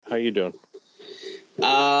How you doing?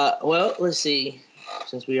 Well, let's see.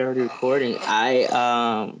 Since we already recording,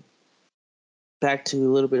 I back to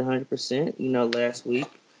a little bit 100%. Last week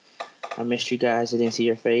I missed you guys. I didn't see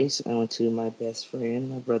your face. I went to my best friend,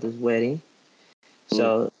 my brother's wedding.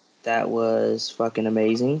 So that was fucking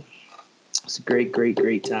amazing. It's a great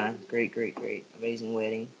time. Great, amazing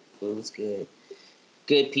wedding. Food was good.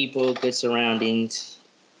 Good people, good surroundings.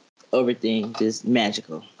 Everything just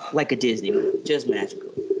magical, like a Disney movie, just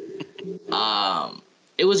magical.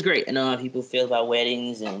 It was great. I know how people feel about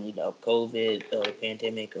weddings and COVID or the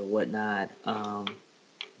pandemic or whatnot.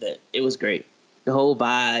 But it was great. The whole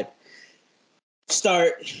vibe,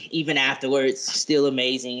 start even afterwards, still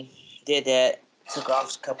amazing. Did that. Took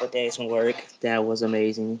off a couple of days from work. That was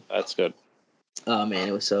amazing. That's good. Oh man,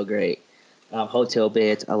 it was so great. Hotel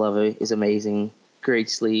beds, I love it. It's amazing.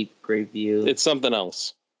 Great sleep, great view. It's something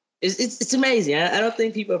else. It's amazing. I don't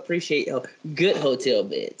think people appreciate good hotel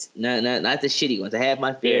beds. Not the shitty ones. I have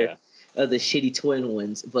my fair of the shitty twin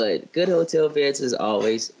ones, but good hotel beds is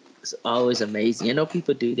always amazing. I know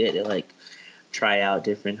people do that. They like try out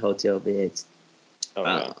different hotel beds.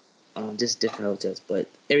 Just different hotels, but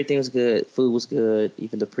everything was good. Food was good.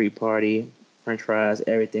 Even the pre-party, French fries,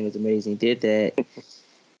 everything was amazing. Did that.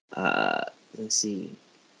 Let's see.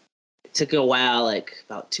 It took a while, like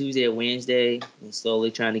about Tuesday or Wednesday, and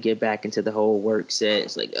slowly trying to get back into the whole work set.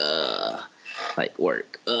 It's like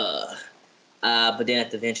work. But then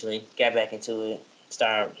eventually got back into it.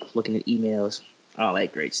 Started looking at emails, all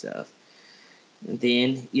that great stuff. And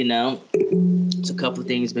then, it's a couple of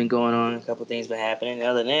things been going on, a couple of things been happening.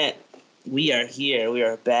 Other than that, we are here. We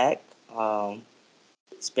are back.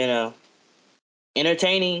 It's been a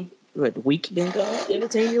entertaining week been going.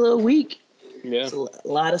 Entertaining little week. Yeah. It's a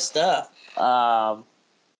lot of stuff.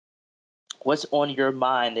 What's on your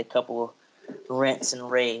mind? A couple rants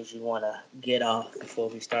and raves you want to get off before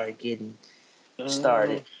we start getting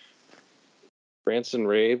started? Rants and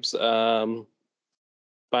raves. Finally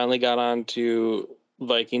got on to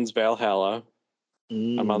Vikings Valhalla.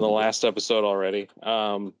 I'm on the last episode already.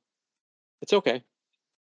 It's okay.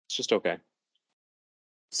 It's just okay.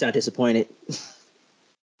 Sound disappointed?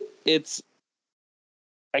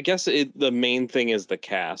 I guess the main thing is the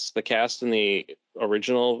cast. The cast in the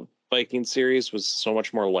original Viking series was so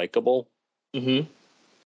much more likable. Mm-hmm.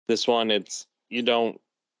 This one, I don't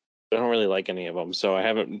really like any of them, so I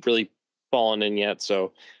haven't really fallen in yet.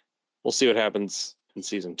 So we'll see what happens in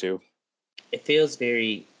season 2. It feels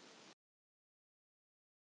very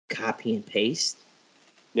copy and paste.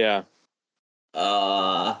 Yeah.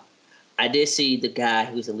 I did see the guy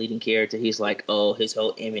who's the leading character. He's like, oh, his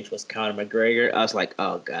whole image was Conor McGregor. I was like,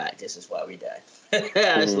 oh god, this is why we died.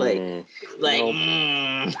 I was nope.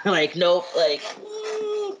 Nope.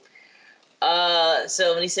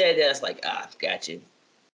 So when he said that, I was like, got you.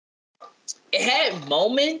 It had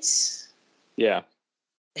moments. Yeah.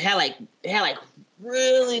 It had like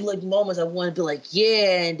really like moments I wanted to be like,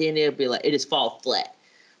 yeah, and then it'll be like it just fall flat.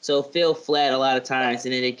 So it fell flat a lot of times,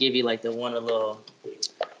 and then they give you like the one little.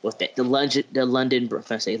 What's that? The London.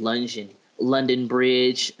 If I say London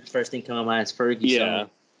Bridge. First thing coming to mind is Fergie. Yeah.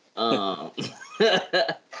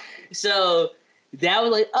 So that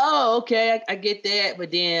was like, oh, okay, I get that. But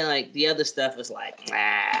then like the other stuff was like,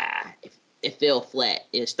 it fell flat.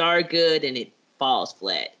 It started good and it falls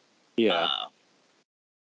flat. Yeah.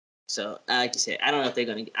 So like you said, I don't think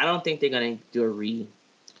they're gonna do a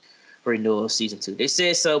renewal of season 2. They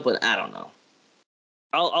said so, but I don't know.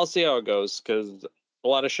 I'll see how it goes because a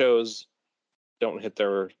lot of shows don't hit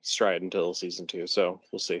their stride until season 2, so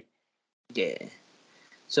we'll see. Yeah.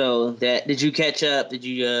 So did you catch up? Did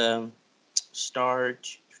you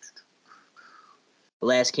start The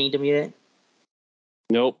Last Kingdom yet?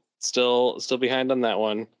 Nope. Still behind on that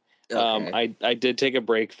one. Okay. I did take a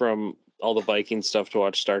break from all the Viking stuff to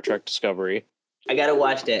watch Star Trek Discovery. I gotta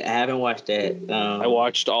watch that. I haven't watched that. I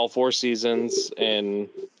watched all 4 seasons in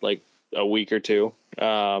like a week or 2.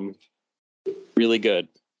 Really good.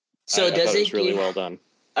 So I thought it was really well done.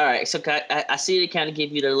 All right, so I see it kind of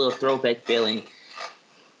give you the little throwback feeling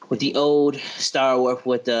with the old Star Wars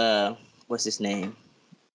with what's his name,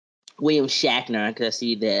 William Shatner. Because I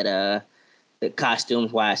see that the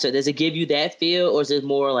costumes wise. So does it give you that feel, or is it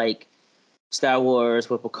more like Star Wars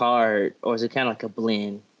with Picard, or is it kind of like a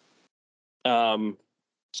blend?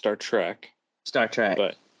 Star Trek.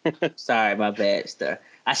 But sorry, my bad.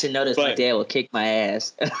 I should know this. My dad will kick my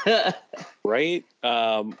ass. Right.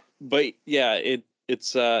 But yeah,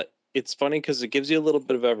 it's funny because it gives you a little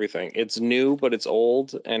bit of everything. It's new, but it's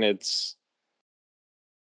old, and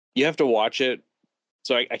you have to watch it.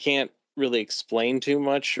 So I can't really explain too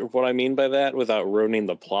much of what I mean by that without ruining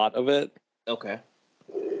the plot of it. Okay.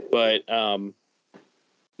 But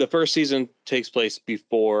the first season takes place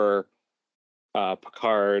before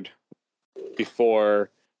Picard, before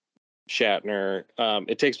Shatner.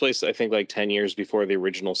 It takes place, I think, like 10 years before the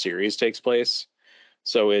original series takes place.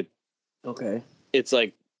 So it's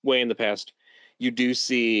like way in the past. You do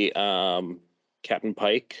see Captain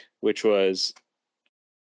Pike, which was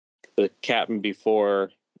the captain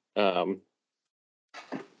before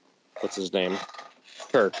what's his name?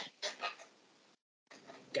 Kirk.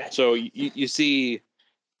 Gotcha. So you see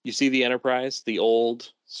the Enterprise, the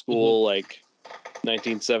old school like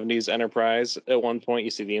 1970s Enterprise. At one point,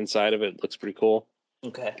 you see the inside of it. It looks pretty cool.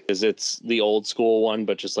 Okay. Because it's the old school one,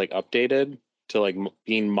 but just like updated to like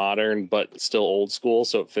being modern, but still old school,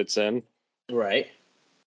 so it fits in. Right.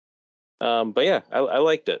 But yeah, I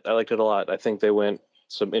liked it. I liked it a lot. I think they went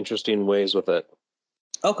some interesting ways with it.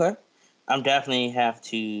 Okay. I'm definitely have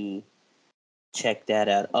to check that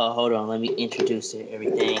out. Oh, hold on. Let me introduce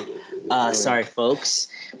everything. Sorry, folks.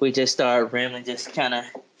 We just started rambling, just kind of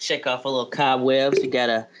shake off a little cobwebs. We got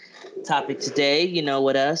a topic today,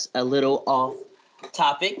 with us, a little off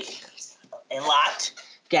topic, a lot.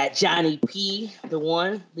 Got Johnny P, the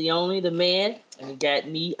one, the only, the man. And we got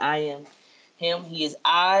me. I am him. He is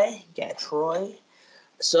I. Got Troy.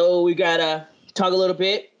 So we got to talk a little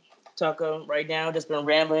bit. Right now, just been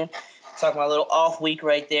rambling. Talking about a little off week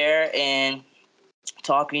right there. And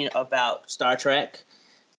talking about Star Trek.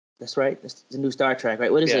 That's right. That's the new Star Trek,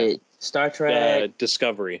 right? What is it? Star Trek?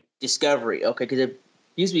 Discovery. Discovery. Okay, because it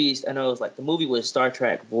used to be, I know it was like the movie was Star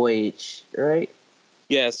Trek Voyage, right?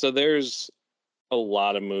 Yeah, so there's a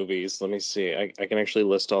lot of movies. Let me see. I can actually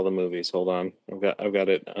list all the movies. Hold on. I've got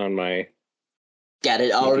it on my got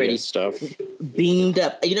it already stuff beamed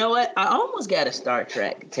up. You know what? I almost got a Star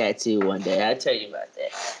Trek tattoo one day. I'll tell you about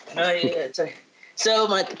that. No, yeah. So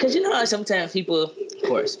because sometimes people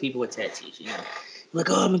with tattoos, like,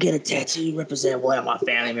 oh, I'm gonna get a tattoo represent one of my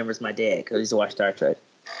family members, my dad, because I used to watch Star Trek.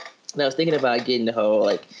 And I was thinking about getting the whole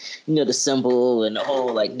the symbol and the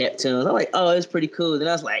whole Neptune. I'm like, oh, it's pretty cool. Then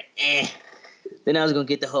I was like, eh. Then I was gonna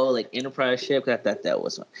get the whole Enterprise ship because I thought that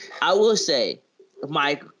was fun. I will say,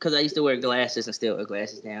 because I used to wear glasses and still wear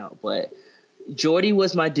glasses now, but Geordi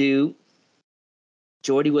was my dude.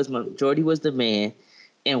 Geordi was the man,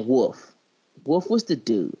 and Wolf was the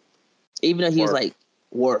dude. Even though he was like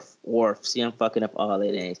Worf. See, I'm fucking up all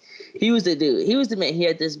their names. He was the dude. He was the man. He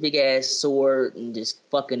had this big ass sword and just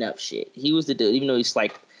fucking up shit. He was the dude. Even though he's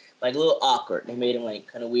like a little awkward. They made him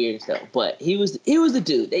kind of weird and stuff. But he was the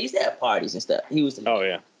dude. They used to have parties and stuff. He was the man. Oh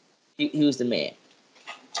yeah. He was the man.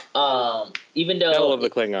 Even though gotta love the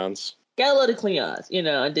Klingons. Gotta love the Klingons.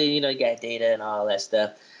 And then you got Data and all that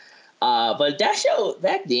stuff. But that show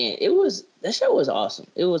back then, that show was awesome.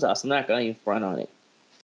 It was awesome. I'm not gonna even front on it.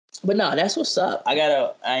 But no, that's what's up. I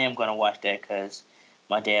am gonna watch that because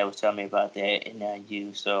my dad was telling me about that, and now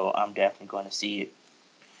so I'm definitely gonna see it.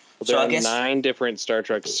 Well, there are 9 different Star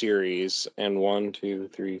Trek series, and 1, 2,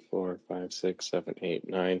 3, 4, 5, 6, 7, 8,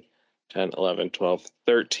 9, 10, 11, 12,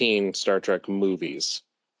 13 Star Trek movies.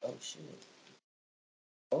 Oh shit.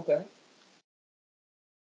 Okay.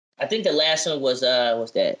 I think the last one was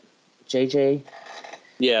that JJ?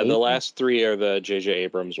 Yeah, the last 3 are the JJ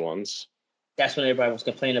Abrams ones. That's when everybody was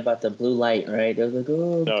complaining about the blue light, right? They were like,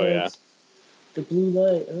 oh yeah, the blue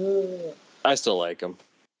light. Oh. I still like them.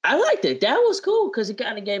 I liked it. That was cool because it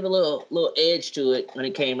kind of gave a little edge to it when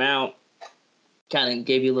it came out. Kind of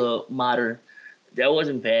gave you a little modern. That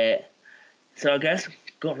wasn't bad. So I guess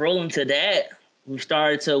go roll into that. We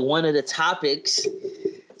started to one of the topics.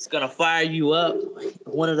 It's gonna fire you up.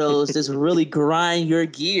 One of those just really grind your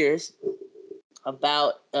gears.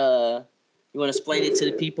 About you want to explain it to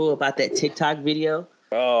the people about that TikTok video?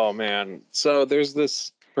 Oh man, so there's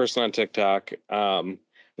this person on TikTok. I've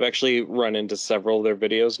actually run into several of their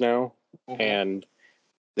videos now, and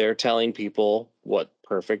they're telling people what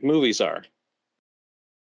perfect movies are.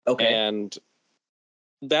 Okay. And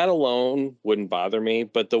that alone wouldn't bother me,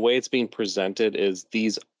 but the way it's being presented is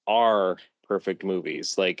these are perfect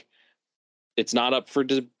movies. Like, it's not up for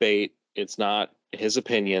debate. It's not his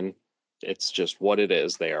opinion. It's just what it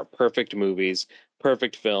is. They are perfect movies,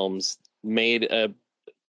 perfect films, and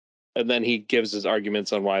then he gives his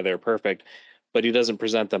arguments on why they're perfect, but he doesn't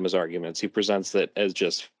present them as arguments. He presents it as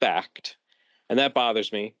just fact. And that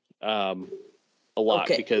bothers me a lot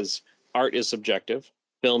because art is subjective.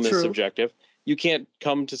 Film is subjective. You can't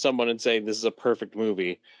come to someone and say this is a perfect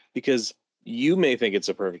movie because you may think it's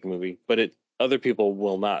a perfect movie, but other people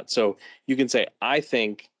will not. So you can say, I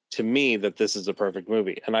think to me that this is a perfect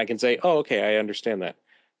movie. And I can say, oh, okay, I understand that.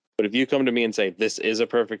 But if you come to me and say this is a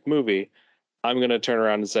perfect movie, I'm going to turn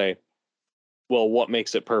around and say, well, what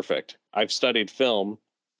makes it perfect? I've studied film.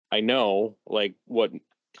 I know like what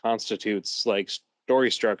constitutes like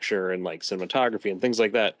story structure and like cinematography and things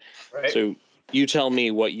like that. Right. So you tell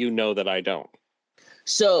me what you know that I don't.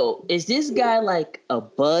 So is this guy like a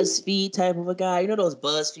BuzzFeed type of a guy? You know those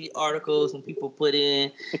BuzzFeed articles when people put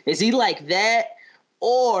in? Is he like that?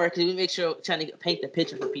 Or can we make sure trying to paint the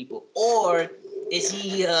picture for people? Or is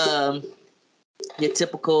he your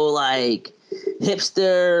typical like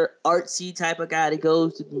hipster artsy type of guy that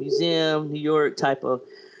goes to the museum, New York type of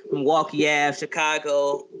Milwaukee Ave,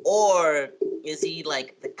 Chicago? Or is he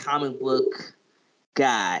like the comic book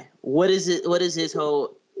guy? What is it? What is his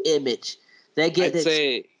whole image? I'd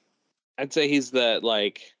say he's that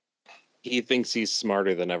like he thinks he's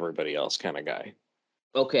smarter than everybody else kind of guy.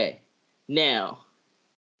 Okay, now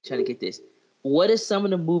trying to get this. What is some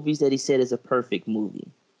of the movies that he said is a perfect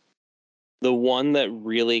movie? The one that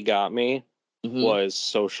really got me was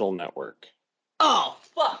Social Network. Oh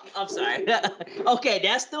fuck! I'm sorry. Okay,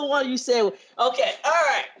 that's the one you said. Okay, all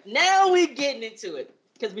right. Now we're getting into it.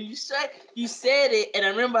 Because when you said it, and I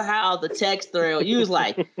remember how the text thread, you was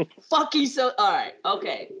like, fuck you so. All right,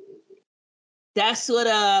 okay. That's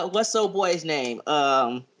what's old boy's name?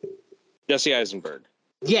 Jesse Eisenberg.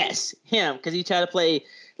 Yes, him, because he tried to play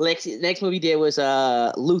Lex. Next movie he did was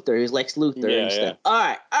Luthor. He was Lex Luthor and stuff. Yeah.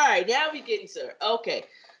 All right. Now we getting to it. Okay,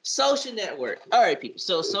 Social Network. All right, people.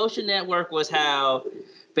 So Social Network was how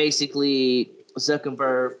basically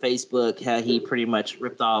Zuckerberg, Facebook, how he pretty much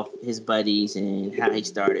ripped off his buddies and how he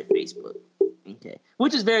started Facebook. Okay,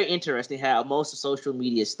 which is very interesting how most of social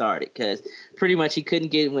media started because pretty much he couldn't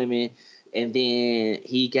get women, and then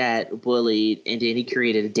he got bullied, and then he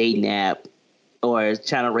created a dating app or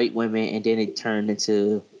trying to rape women, and then it turned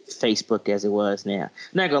into Facebook as it was now. I'm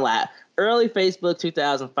not gonna lie, early Facebook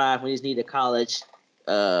 2005 when he just needed college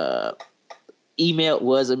email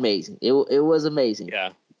was amazing. It was amazing.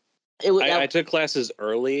 Yeah. I took classes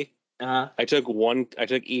early. I took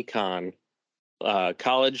econ,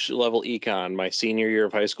 college level econ my senior year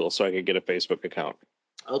of high school so I could get a Facebook account.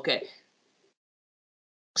 Okay.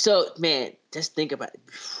 So, man, just think about it.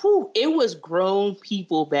 Whew, it was grown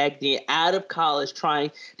people back then out of college trying.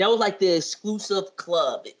 That was like the exclusive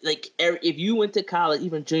club. Like, if you went to college,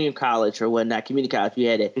 even junior college or whatnot, community college, you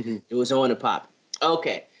had it. Mm-hmm. It was on the pop.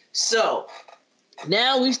 Okay. So,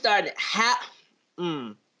 now we started.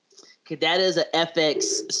 That is a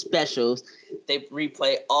FX specials. They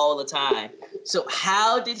replay all the time. So,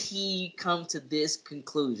 how did he come to this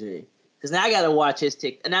conclusion? Because now I got to watch his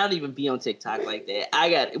TikTok. And I don't even be on TikTok like that.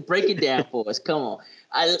 I got to break it down for us. Come on.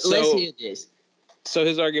 Let's hear this. So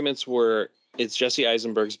his arguments were, it's Jesse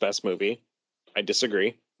Eisenberg's best movie. I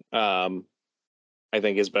disagree. I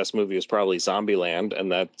think his best movie was probably Zombieland,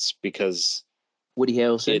 and that's because... Woody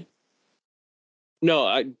Harrelson?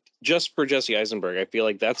 Just for Jesse Eisenberg, I feel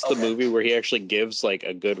like that's the movie where he actually gives like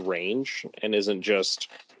a good range and isn't just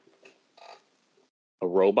a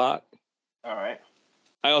robot. All right.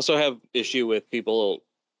 I also have issue with people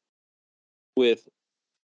with,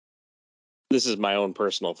 this is my own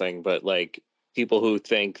personal thing, but like people who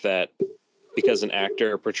think that because an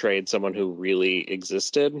actor portrayed someone who really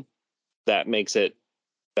existed, that makes it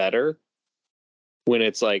better. When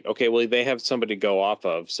it's like, okay, well, they have somebody to go off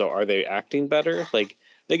of, so are they acting better? Like,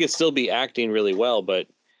 they could still be acting really well, but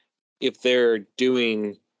if they're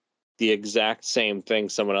doing the exact same thing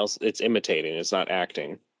someone else, it's imitating, it's not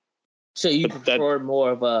acting. So you prefer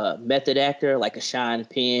more of a method actor, like a Sean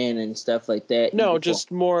Penn and stuff like that? No,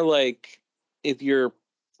 just more like if you're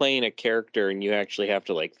playing a character and you actually have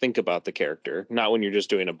to like think about the character, not when you're just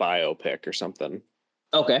doing a biopic or something.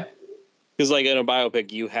 Okay. Because like in a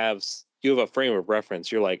biopic, you have a frame of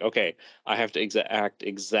reference. You're like, okay, I have to act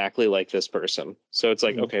exactly like this person. So it's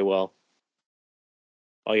like, okay, well,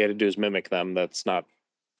 all you had to do is mimic them. That's not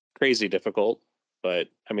crazy difficult. But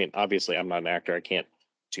I mean, obviously, I'm not an actor. I can't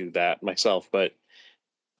do that myself. But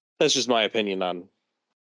that's just my opinion on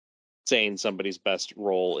saying somebody's best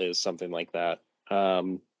role is something like that.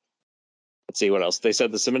 Let's see what else. They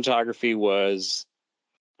said the cinematography was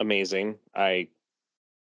amazing. I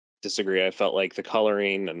disagree. I felt like the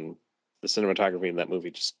coloring and the cinematography in that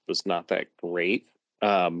movie just was not that great.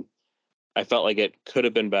 I felt like it could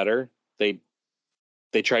have been better.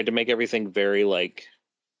 They tried to make everything very like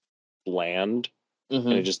bland,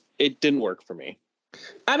 and it didn't work for me.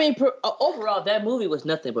 I mean, overall, that movie was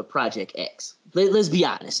nothing but Project X. Let's be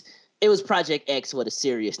honest. It was Project X with a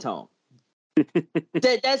serious tone.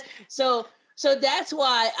 So that's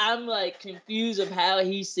why I'm like confused of how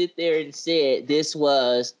he sit there and said this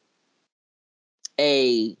was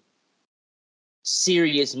a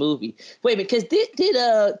serious movie. Wait a minute, because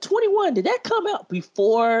did 21, did that come out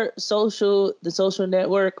before the Social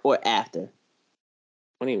Network or after?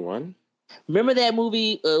 21? Remember that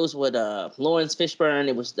movie? It was with Lawrence Fishburne.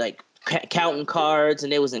 It was like counting cards,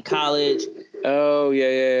 and they was in college. Oh,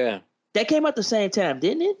 yeah. That came out the same time,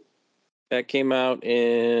 didn't it? That came out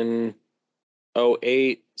in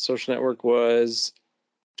 2008. Social Network was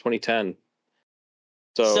 2010.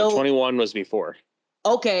 So 21 was before.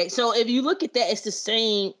 Okay, so if you look at that, it's the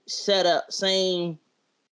same setup, same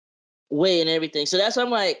way and everything. So that's why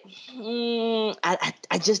I'm like,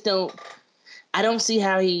 I just don't see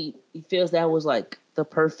how he feels that was like the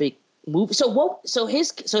perfect movie. So what? So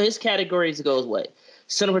his categories goes what?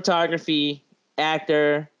 Cinematography,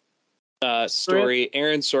 actor, story. Script.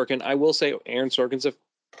 Aaron Sorkin. I will say Aaron Sorkin's a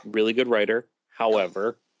really good writer.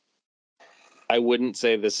 However, I wouldn't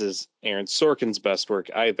say this is Aaron Sorkin's best work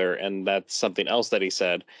either, and that's something else that he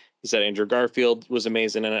said. He said Andrew Garfield was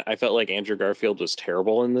amazing, and I felt like Andrew Garfield was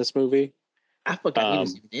terrible in this movie. I forgot he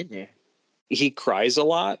was even in there. He cries a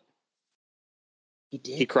lot. He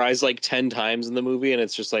did. He cries like 10 times in the movie, and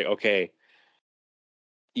it's just like, okay,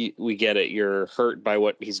 we get it. You're hurt by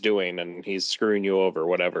what he's doing, and he's screwing you over,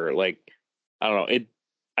 whatever. Like, I don't know.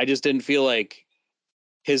 I just didn't feel like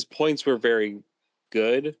his points were very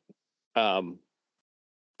good.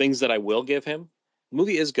 Things that I will give him. The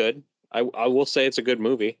movie is good. I will say it's a good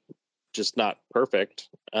movie, just not perfect.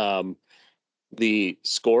 The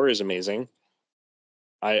score is amazing.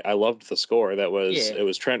 I loved the score. It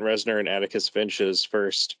was Trent Reznor and Atticus Finch's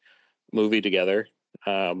first movie together,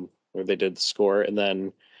 where they did the score, and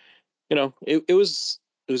then it was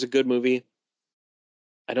a good movie.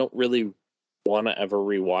 I don't really want to ever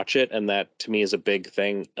rewatch it, and that to me is a big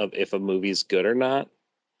thing of if a movie's good or not.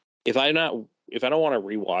 If I don't want to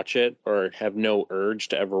rewatch it or have no urge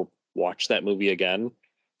to ever watch that movie again,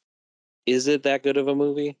 is it that good of a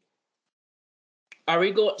movie? Are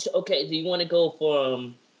we going? Okay, do you want to go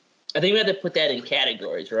from? I think we have to put that in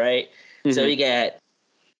categories, right? Mm-hmm. So we got.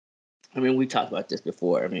 I mean, we talked about this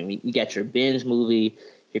before. I mean, you got your binge movie,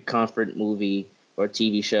 your comfort movie, or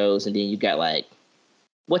TV shows, and then you got like,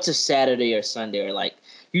 what's a Saturday or Sunday, or like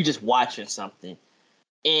you just watching something.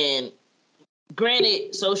 And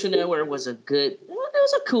granted, Social Network was it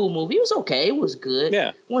was a cool movie. It was okay. It was good. Yeah.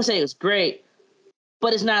 I won't say it was great,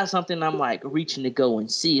 but it's not something I'm like reaching to go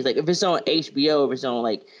and see. Like if it's on HBO, if it's on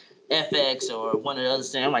like FX or one of the other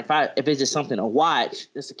things, I'm like, if it's just something to watch,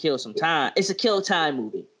 just to kill some time. It's a kill time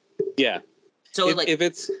movie. Yeah. So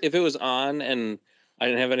if it was on and I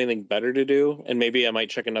didn't have anything better to do, and maybe I might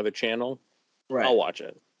check another channel, right, I'll watch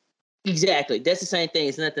it. Exactly. That's the same thing.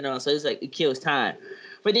 It's nothing else. So it's like it kills time.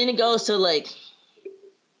 But then it goes to like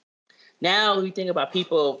now we think about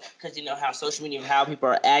people because you know how social media, how people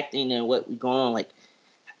are acting and what we're going on. Like,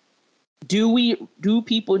 do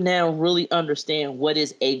people now really understand what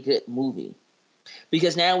is a good movie?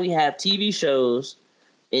 Because now we have TV shows,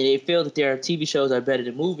 and they feel that their TV shows are better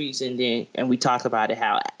than movies, and we talk about it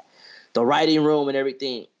how the writing room and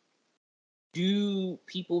everything. Do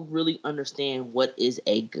people really understand what is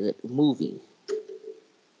a good movie?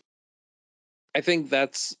 I think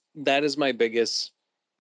that is my biggest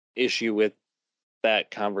issue with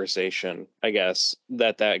that conversation, I guess,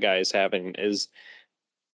 that guy is having is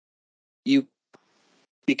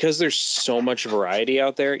because there's so much variety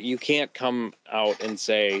out there, you can't come out and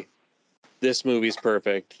say this movie's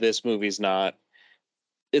perfect, this movie's not.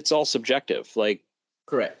 It's all subjective. Like,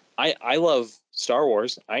 correct. I love Star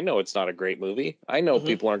Wars. I know it's not a great movie. I know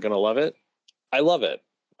people aren't going to love it. I love it.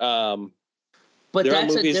 But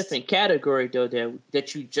that's a different category, though,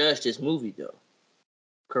 that you judge this movie, though.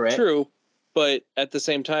 Correct? True. But at the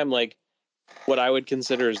same time, like, what I would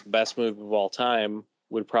consider as the best movie of all time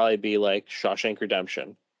would probably be, like, Shawshank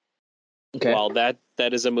Redemption. Okay. While that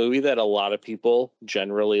is a movie that a lot of people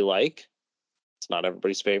generally like, it's not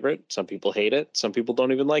everybody's favorite. Some people hate it. Some people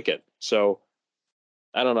don't even like it. So,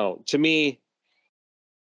 I don't know. To me,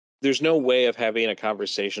 there's no way of having a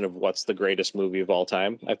conversation of what's the greatest movie of all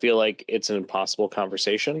time. I feel like it's an impossible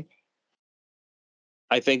conversation.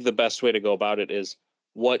 I think the best way to go about it is,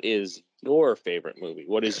 what is your favorite movie?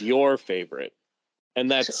 What is your favorite?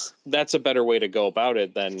 And that's a better way to go about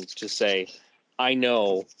it than to say, I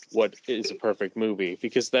know what is a perfect movie,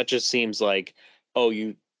 because that just seems like, oh,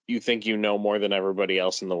 you think you know more than everybody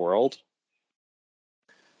else in the world.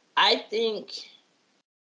 I think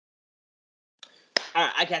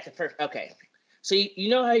I got the perfect. Okay, so you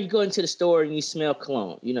know how you go into the store and you smell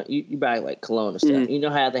cologne. You know you buy like cologne and stuff. Mm-hmm. You know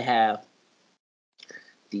how they have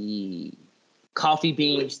the coffee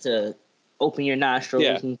beans to open your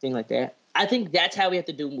nostrils and things like that. I think that's how we have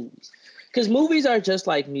to do movies, because movies are just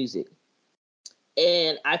like music,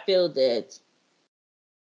 and I feel that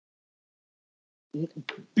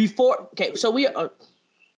before. Okay, so we are.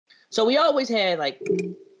 So we always had like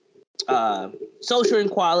social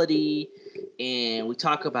inequality, and we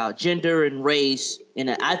talk about gender and race. And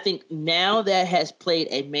I think now that has played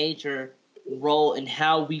a major role in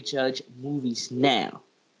how we judge movies now,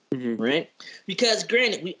 right? Because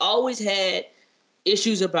granted, we always had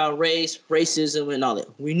issues about race, racism, and all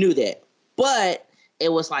that. We knew that, but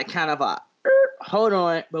it was like kind of a hold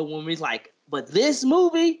on. But when we like, but this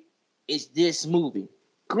movie is this movie.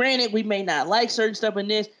 Granted, we may not like certain stuff in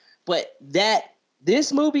this, but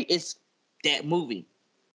this movie is that movie.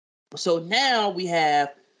 So now we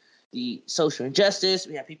have the social injustice.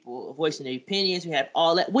 We have people voicing their opinions. We have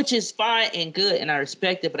all that, which is fine and good, and I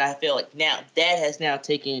respect it. But I feel like now that has now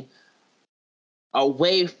taken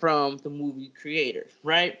away from the movie creators,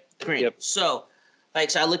 right? Great. Yep. So I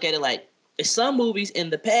look at it like some movies in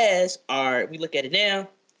the past we look at it now,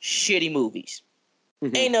 shitty movies.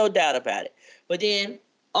 Ain't no doubt about it. But then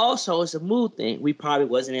also it's a mood thing. We probably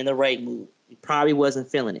wasn't in the right mood. We probably wasn't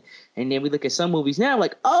feeling it. And then we look at some movies now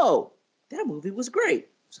like, oh, that movie was great.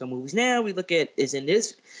 Some movies now we look at is in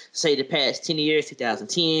this, say the past 10 years,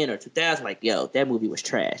 2010 or 2000, like, yo, that movie was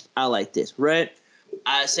trash. I like this, right?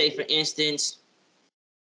 I say, for instance,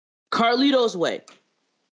 Carlito's Way.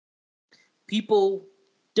 People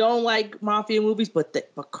don't like mafia movies, but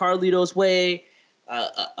Carlito's Way,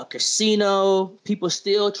 a Casino, people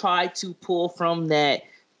still try to pull from that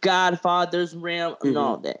Godfather's realm and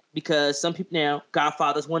all that. Because some people now,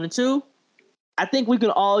 Godfathers 1 and 2, I think we can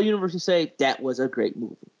all universally say that was a great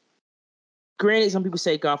movie. Granted, some people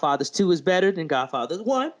say Godfathers 2 is better than Godfathers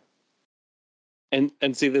 1. And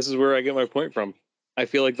see, this is where I get my point from. I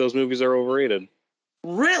feel like those movies are overrated.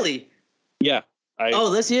 Really? Yeah.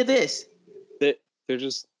 Let's hear this.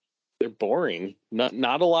 They're boring.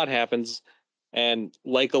 Not a lot happens. And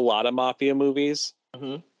like a lot of mafia movies,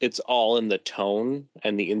 it's all in the tone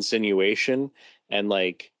and the insinuation. And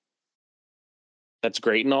like, that's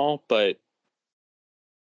great and all, but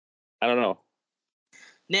I don't know.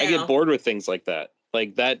 Now, I get bored with things like that.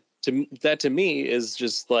 Like that to me is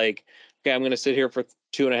just like, okay, I'm going to sit here for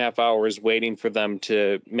 2.5 hours waiting for them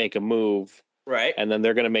to make a move. Right. And then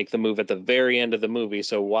they're going to make the move at the very end of the movie.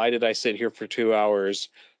 So why did I sit here for 2 hours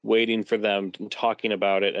waiting for them and talking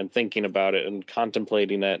about it and thinking about it and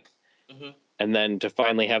contemplating it? And then to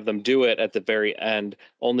finally have them do it at the very end,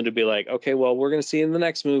 only to be like, okay, well, we're going to see you in the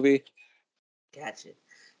next movie. Gotcha.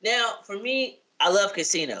 Now, for me, I love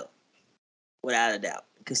Casino. Without a doubt.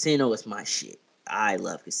 Casino is my shit. I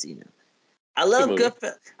love Casino. I love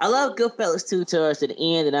Goodfellas too towards the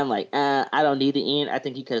end, and I'm like, I don't need the end. I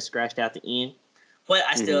think he could have scratched out the end. But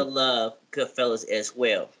I still love Goodfellas as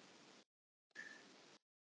well.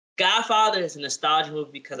 Godfather is a nostalgia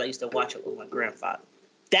movie because I used to watch it with my grandfather.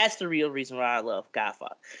 That's the real reason why I love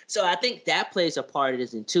Godfather. So I think that plays a part of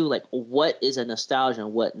this in too, like what is a nostalgia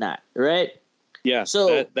and what not, right? Yeah,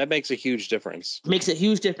 so that makes a huge difference. Makes a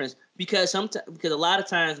huge difference because a lot of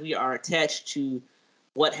times we are attached to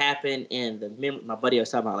what happened in the my buddy was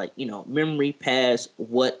talking about, like, memory past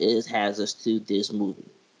has us to this movie.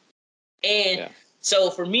 And so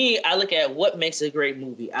for me, I look at what makes a great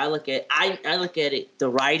movie. I look at it, the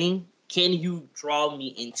writing. Can you draw me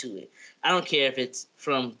into it? I don't care if it's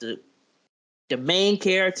from the main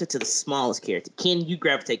character to the smallest character. Can you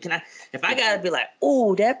gravitate? If I gotta be like,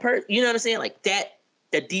 oh, that person, you know what I'm saying? Like that,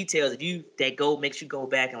 the details makes you go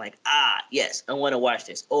back and like, yes, I want to watch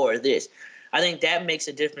this or this. I think that makes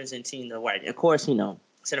a difference in the writing. Of course,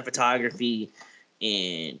 cinematography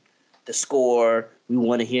and the score. We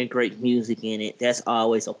want to hear great music in it. That's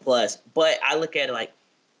always a plus. But I look at it like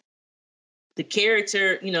the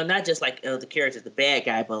character, not just like the character's the bad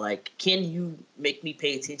guy, but like, can you make me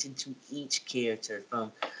pay attention to each character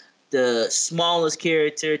from the smallest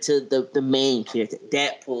character to the main character?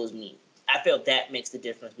 That pulls me. I feel that makes the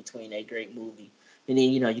difference between a great movie. And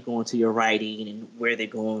then, you go into your writing and where they're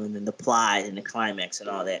going and the plot and the climax and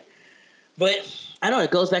all that. But I don't know,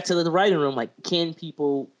 it goes back to the writing room. Like, can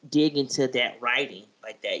people dig into that writing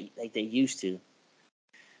like that, like they used to?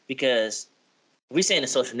 Because we saying The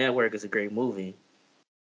Social Network is a great movie.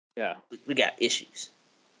 Yeah. We got issues.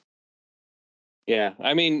 Yeah.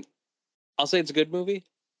 I mean, I'll say it's a good movie.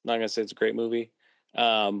 I'm not going to say it's a great movie.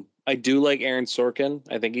 I do like Aaron Sorkin.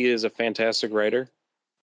 I think he is a fantastic writer.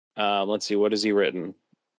 Let's see, what has he written?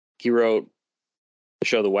 He wrote the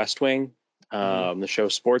show The West Wing, the show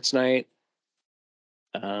Sports Night,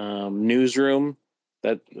 Newsroom.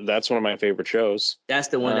 That's one of my favorite shows. That's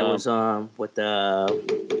the one that was with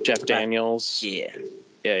Jeff Daniels.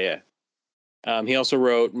 Yeah. He also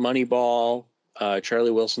wrote Moneyball,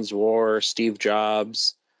 Charlie Wilson's War, Steve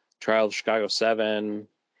Jobs, Trial of Chicago 7.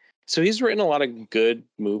 So he's written a lot of good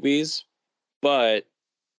movies, but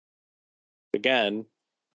again,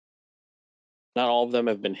 not all of them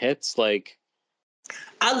have been hits. Like,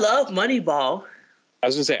 I love Moneyball. I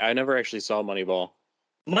was gonna say, I never actually saw Moneyball.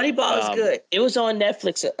 Moneyball is good. It was on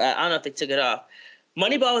Netflix. I don't know if they took it off.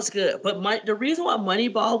 Moneyball was good, but the reason why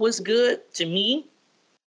Moneyball was good to me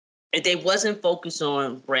is they wasn't focused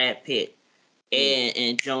on Brad Pitt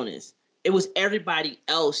and Jonas. It was everybody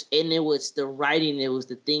else, and it was the writing, it was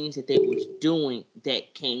the things that they was doing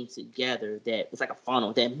that came together. That was like a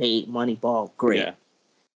funnel that made Moneyball great.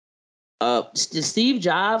 Yeah. Steve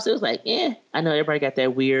Jobs, it was like, I know everybody got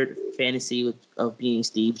that weird fantasy of being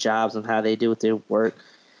Steve Jobs and how they do with their work.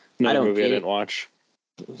 Another movie I didn't watch.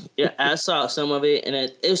 Yeah, I saw some of it, and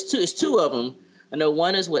it's two of them. I know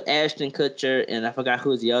one is with Ashton Kutcher, and I forgot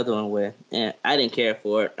who's the other one with, and I didn't care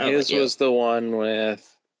for it. His was the one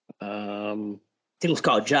with, I think it was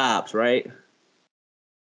called Jobs, right?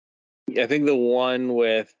 I think the one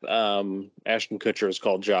with Ashton Kutcher was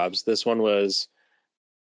called Jobs. This one was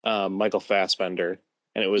Michael Fassbender,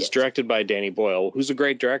 and it was directed by Danny Boyle, who's a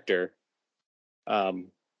great director. But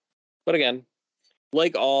again,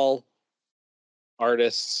 like all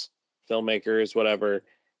artists, filmmakers, whatever,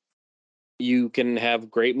 you can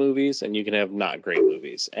have great movies and you can have not great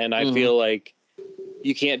movies. And I feel like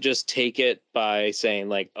you can't just take it by saying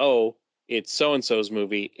like, oh, it's so-and-so's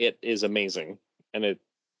movie, it is amazing. And I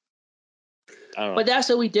don't know. But that's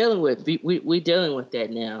what we're dealing with. We're dealing with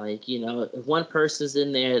that now. Like, you know, if one person's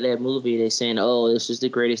in there, that movie, they're saying, oh, this is the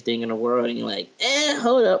greatest thing in the world. And you're like,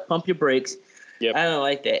 hold up, pump your brakes. Yep. I don't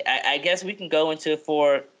like that. I guess we can go into if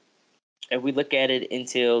we look at it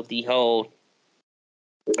until the whole,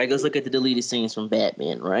 like, let's look at the deleted scenes from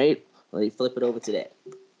Batman, right? Like, flip it over to that.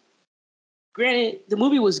 Granted, the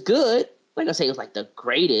movie was good. Like I say, it was like the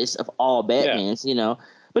greatest of all Batmans, you know.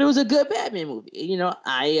 But it was a good Batman movie. You know,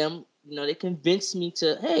 they convinced me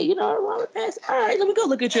to, hey, you know, Robert Pattinson, all right, let me go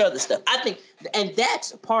look at your other stuff. I think, and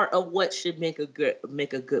that's part of what should make a good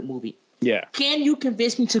movie. Yeah. Can you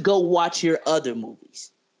convince me to go watch your other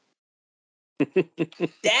movies? But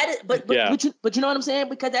you know what I'm saying?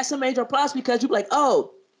 Because that's a major plus. Because you're like,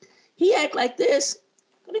 oh, he act like this.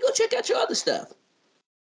 Let me go check out your other stuff.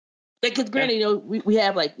 Because granted, you know, we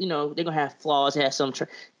have like, you know, they're gonna have flaws, have some.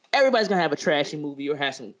 Everybody's gonna have a trashy movie or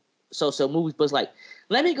have some so movies, but it's like,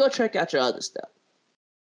 let me go check out your other stuff.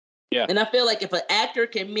 Yeah. And I feel like if an actor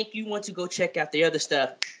can make you want to go check out the other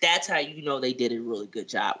stuff, that's how you know they did a really good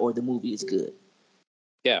job or the movie is good.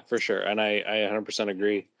 Yeah, for sure. And I 100%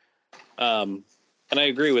 agree. And I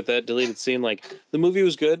agree with that deleted scene. Like, the movie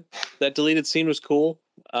was good. That deleted scene was cool.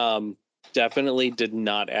 Definitely did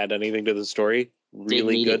not add anything to the story.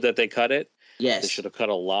 Really good that they cut it. Yes. They should have cut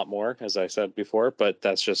a lot more, as I said before, but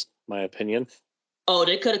that's just my opinion. Oh,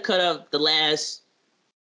 they could have cut out the last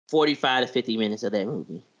 45 to 50 minutes of that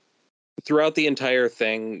movie. Throughout the entire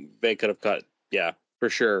thing, they could have cut, for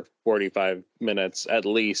sure, 45 minutes at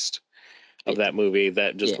least of that movie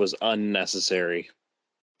that just was unnecessary.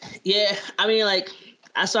 Yeah, I mean, like,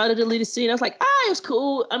 I saw the deleted scene. I was like, it was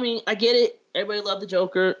cool. I mean, I get it. Everybody loved the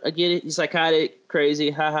Joker. I get it. He's psychotic,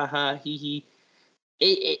 crazy, ha ha ha, he he.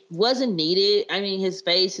 It wasn't needed. I mean, his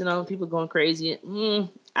face, you know, people going crazy.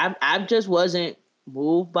 I just wasn't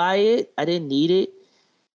moved by it. I didn't need it.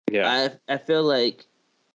 Yeah, I feel like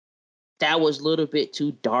that was a little bit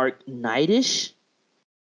too Dark Knight-ish.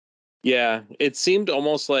 Yeah, it seemed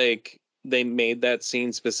almost like they made that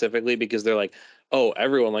scene specifically because they're like, oh,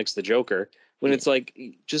 everyone likes the Joker. When it's like,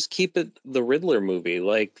 just keep it the Riddler movie.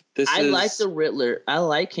 Like, I like the Riddler. I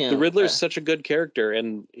like him. The Riddler's such a good character,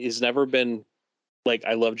 and he's never been, like,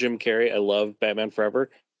 I love Jim Carrey. I love Batman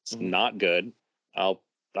Forever. It's not good.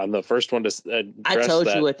 I'm the first one to address I told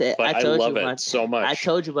that, you with that. but I love it so much. I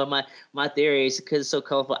told you about my theory is because it's so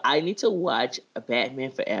colorful. I need to watch a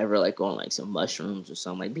Batman Forever, like on like some mushrooms or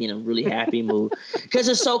something, like being in a really happy mood because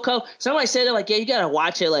it's so colorful. Somebody said it like, yeah, you gotta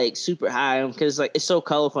watch it like super high because like it's so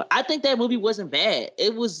colorful. I think that movie wasn't bad.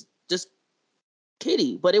 It was just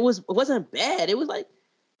kiddie, but it wasn't bad. It was like it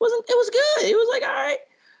was good. It was like all right.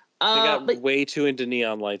 They got way too into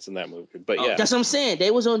neon lights in that movie, but yeah, that's what I'm saying.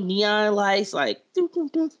 They was on neon lights, like like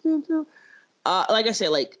I said,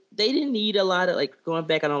 like they didn't need a lot of like going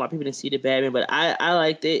back. I know a lot of people didn't see the Batman, but I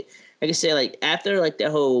liked it. Like I said, like after like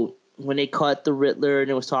that whole when they caught the Riddler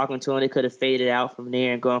and it was talking to him, they could have faded out from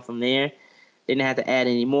there and gone from there. They didn't have to add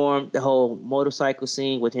any more. The whole motorcycle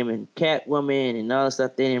scene with him and Catwoman and all that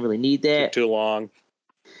stuff, they didn't really need that. Took too long.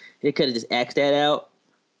 They could have just axed that out.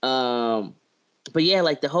 But yeah,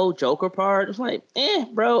 like the whole Joker part, it's like,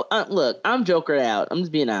 bro, look, I'm Jokered out. I'm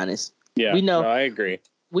just being honest. Yeah, we know. No, I agree.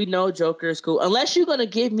 We know Joker is cool. Unless you're gonna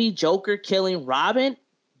give me Joker killing Robin,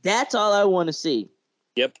 that's all I want to see.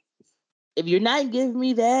 Yep. If you're not giving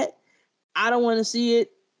me that, I don't want to see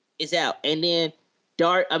it. It's out. And then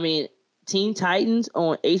Teen Titans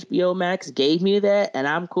on HBO Max gave me that, and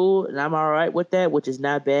I'm cool and I'm all right with that, which is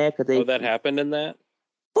not bad because they. Oh, that happened in that?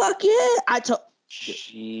 Fuck yeah!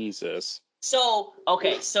 Jesus. So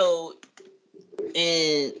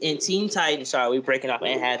in Teen Titans, sorry, we're breaking off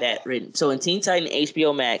and had that written. So in Teen Titan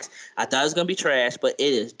HBO Max, I thought it was gonna be trash, but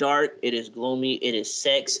it is dark, it is gloomy, it is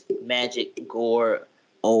sex, magic, gore.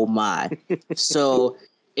 Oh my! So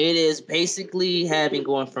it is basically having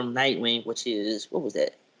going from Nightwing, which is what was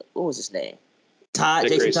that? What was his name? Todd,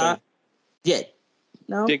 Dick Jason Grayson. Todd. Yeah.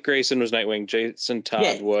 No. Dick Grayson was Nightwing. Jason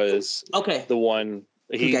Todd was okay. The one.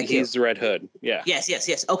 He's the Red Hood. Yeah.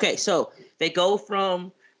 Yes. Okay, so they go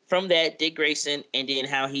from that Dick Grayson, and then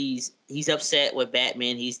how he's upset with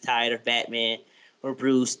Batman. He's tired of Batman or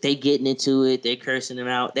Bruce. They getting into it. They cursing him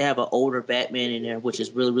out. They have an older Batman in there, which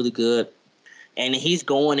is really really good. And he's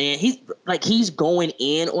going in. He's going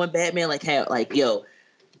in on Batman. Yo,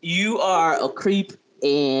 you are a creep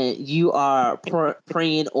and you are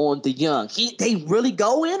preying on the young. They really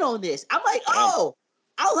go in on this. I'm like, oh,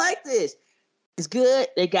 I like this. It's good.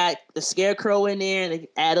 They got the Scarecrow in there. They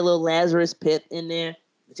add a little Lazarus Pit in there.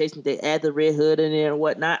 They add the Red Hood in there and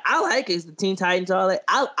whatnot. I like it. It's the Teen Titans, all that.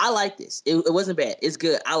 I like this. It wasn't bad. It's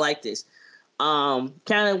good. I like this. Kind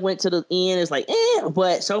of went to the end. It's like,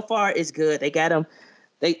 but so far it's good. They got him.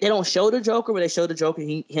 They don't show the Joker, but they show the Joker.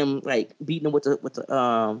 Him like beating him with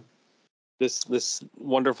the This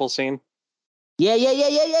wonderful scene.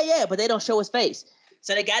 Yeah. But they don't show his face,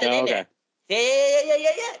 so they got it in there.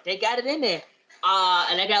 Yeah. They got it in there.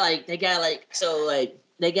 And they got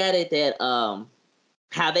it that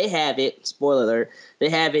how they have it. Spoiler alert. They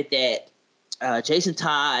have it that Jason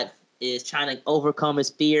Todd is trying to overcome his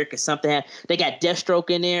fear because something happened. They got Deathstroke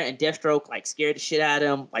in there, and Deathstroke like scared the shit out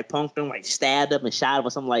of him, like punked him, like stabbed him and shot him or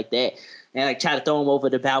something like that, and like tried to throw him over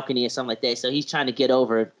the balcony or something like that. So he's trying to get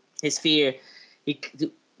over his fear. He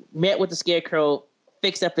met with the Scarecrow,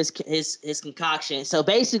 fixed up his concoction. So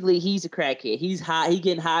basically, he's a crackhead. He's high. He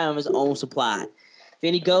getting high on his own supply.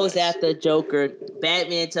 Then he goes after Joker.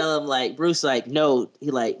 Batman tell him like Bruce like no. He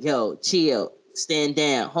like yo chill. Stand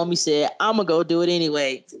down. Homie said, I'm going to go do it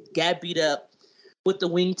anyway. Got beat up with the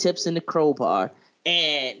wingtips and the crowbar.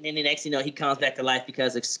 And then the next thing you know, he comes back to life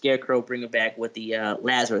because the Scarecrow bring him back with the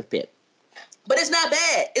Lazarus Pit. But it's not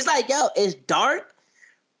bad. It's like, yo, it's dark,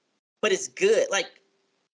 but it's good. Like,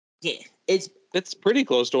 yeah, it's pretty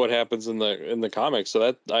close to what happens in the comics. So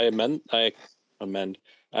that I don't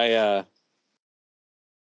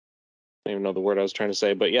even know the word I was trying to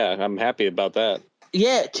say, but yeah, I'm happy about that.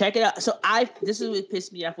 Yeah, check it out. So this is what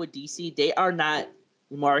pissed me off with DC. They are not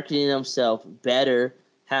marketing themselves better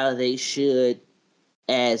how they should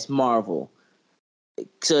as Marvel.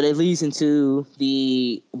 So that leads into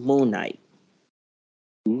the Moon Knight.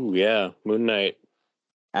 Ooh, yeah, Moon Knight.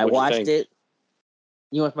 I watched it.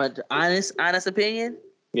 You want my honest opinion?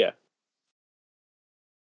 Yeah.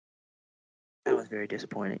 I was very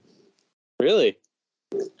disappointed. Really?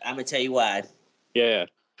 I'm gonna tell you why. Yeah.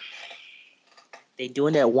 They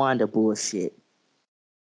doing that Wanda bullshit.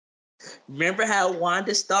 Remember how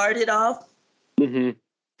Wanda started off? Mm-hmm.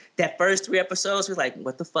 That first 3 episodes was like,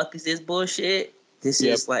 what the fuck is this bullshit? This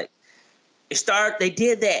is like they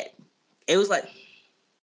did that. It was like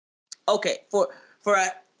okay, for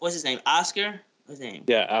what's his name? Oscar? What's his name?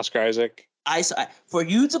 Yeah, Oscar Isaac. For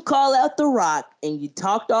you to call out The Rock and you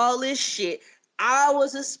talked all this shit, I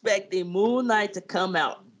was expecting Moon Knight to come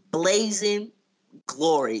out blazing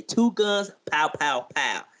glory. 2 guns, pow, pow,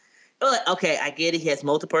 pow. Like, okay, I get it. He has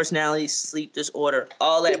multiple personalities, sleep disorder,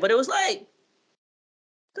 all that. But it was like,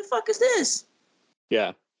 the fuck is this?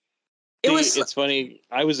 Yeah. It's funny.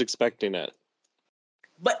 I was expecting it.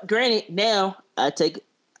 But granted, now I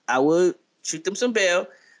would shoot them some bail.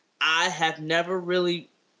 I have never really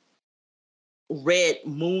read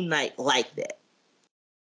Moon Knight like that.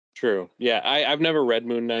 True. Yeah, I've never read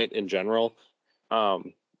Moon Knight in general. I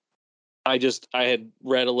had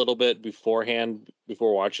read a little bit beforehand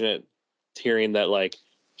before watching it, hearing that like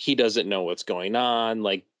he doesn't know what's going on.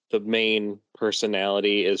 Like the main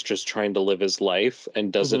personality is just trying to live his life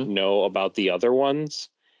and doesn't know about the other ones.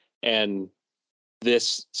 And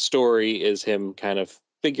this story is him kind of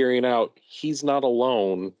figuring out he's not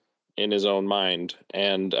alone in his own mind.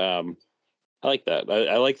 And I like that.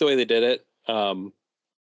 I like the way they did it.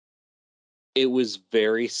 It was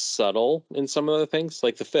very subtle in some of the things,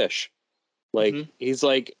 like the fish. Like he's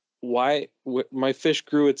like, why my fish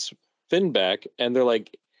grew its fin back? And they're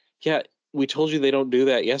like, yeah, we told you they don't do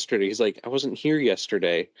that yesterday. He's like, I wasn't here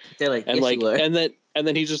yesterday. They're like, and yes, like, you were. and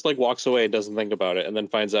then he just like walks away and doesn't think about it, and then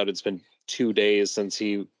finds out it's been 2 days since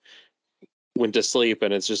he went to sleep,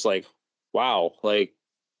 and it's just like, wow, like,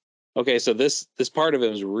 okay, so this part of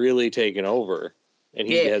him is really taken over, and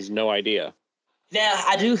he has no idea. Now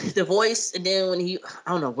I do the voice, and then when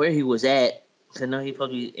I don't know where he was at. I know he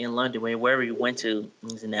probably in London, wherever he went to.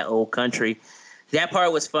 He was in that old country. That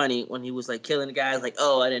part was funny when he was like killing the guys. Like,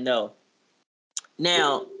 oh, I didn't know.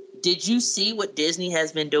 Now, did you see what Disney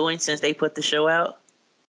has been doing since they put the show out?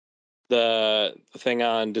 The thing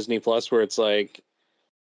on Disney Plus where it's like,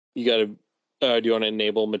 you got to, do you want to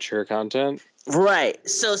enable mature content? Right.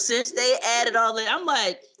 So since they added all that, I'm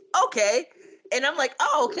like, okay. And I'm like,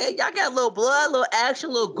 oh, okay. Y'all got a little blood, a little action,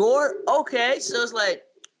 a little gore. Okay. So it's like,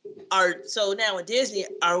 so now with Disney,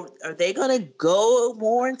 are they gonna go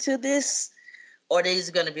more into this, or are they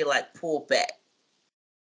just gonna be like pulled back?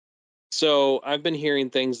 So I've been hearing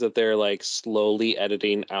things that they're like slowly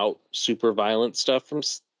editing out super violent stuff from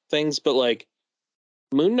things, but like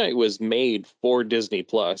Moon Knight was made for Disney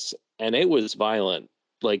Plus, and it was violent.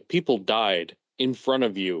 Like people died in front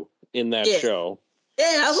of you in that show.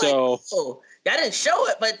 Yeah, I was like, oh, y'all didn't show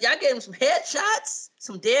it, but y'all gave him some headshots,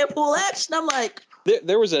 some Deadpool action. I'm like,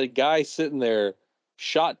 there was a guy sitting there,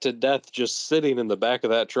 shot to death, just sitting in the back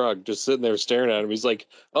of that truck, just sitting there staring at him. He's like,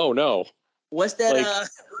 "Oh no." What's that? Like,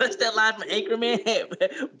 what's that line from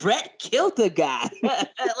Anchorman? Brett killed the guy.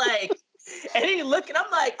 Like, and he looking.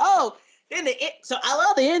 I'm like, oh. Then so I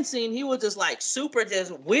love the end scene. He was just like super,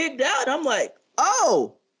 just wigged out. I'm like,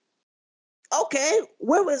 oh, okay.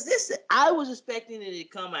 Where was this? I was expecting it to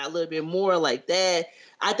come out a little bit more like that.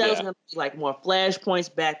 I thought it was gonna be like more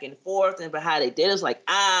flashpoints back and forth, and but how they did it was like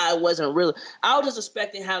I wasn't really. I was just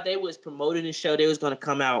expecting how they was promoting the show. They was gonna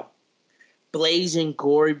come out blazing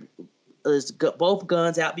gory. Both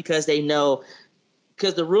guns out because they know,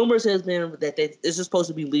 because the rumors has been that this is supposed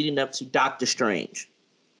to be leading up to Doctor Strange.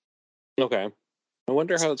 Okay, I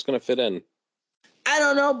wonder how it's going to fit in. I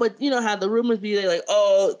don't know, but you know how the rumors be like,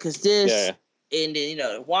 oh, because this, and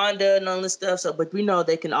then Wanda and all this stuff. So, but we know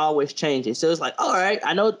they can always change it. So it's like, all right,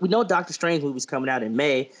 we know Doctor Strange movie's coming out in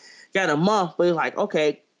May, got a month, but it's like,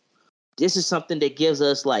 okay, this is something that gives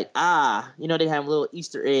us like, they have little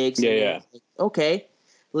Easter eggs. Like, okay.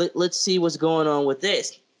 Let's see what's going on with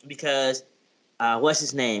this, because what's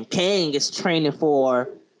his name? Kang is training for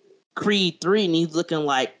Creed 3, and he's looking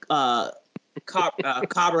like Cobber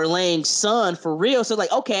Lang's son for real. So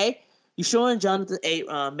like, okay, you're showing Jonathan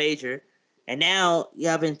Major, and now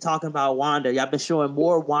y'all been talking about Wanda. Y'all been showing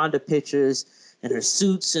more Wanda pictures and her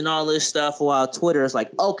suits and all this stuff while Twitter is like,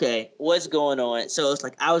 okay, what's going on? So it's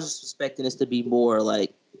like I was just expecting this to be more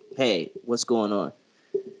like, hey, what's going on?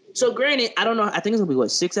 So granted, I don't know. I think it's gonna be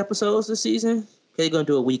 6 episodes this season. They're gonna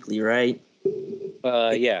do it weekly, right?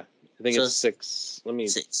 Yeah. I think it's 6. Let me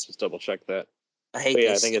just double check that. I hate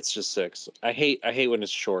this. I think it's just 6. I hate when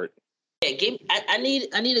it's short. Yeah, I need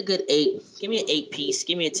a good 8. Give me an 8 piece.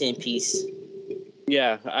 Give me a 10 piece.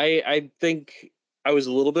 Yeah, I think I was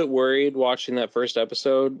a little bit worried watching that first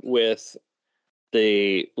episode with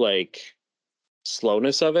the like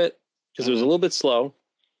slowness of it, because it was a little bit slow,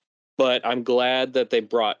 but I'm glad that they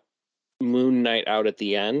brought Moon Knight out at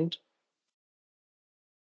the end.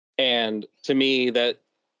 And to me, that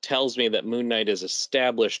tells me that Moon Knight is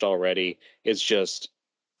established already. It's just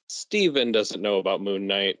Steven doesn't know about Moon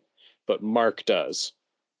Knight, but Mark does.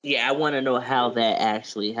 Yeah, I want to know how that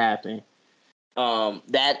actually happened.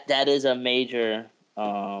 That is a major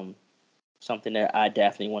something that I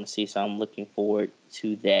definitely want to see. So I'm looking forward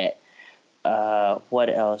to that. What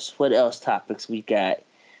else? What else topics we got?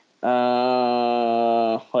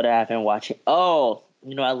 What I've been watching. Oh,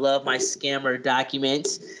 I love my scammer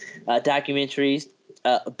documentaries.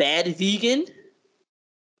 Bad Vegan.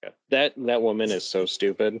 That woman is so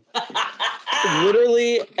stupid.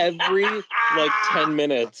 Literally every 10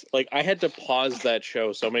 minutes, I had to pause that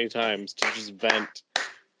show so many times to just vent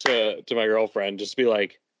to my girlfriend, just be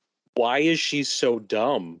like, why is she so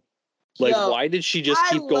dumb? Why did she just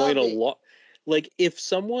keep going along? If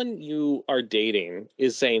someone you are dating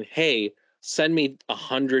is saying, hey, send me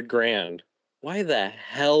 $100,000, why the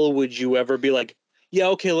hell would you ever be like, yeah,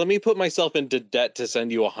 okay, let me put myself into debt to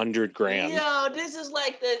send you $100,000? This is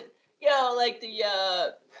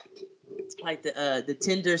the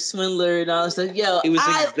Tinder swindler and all that stuff. It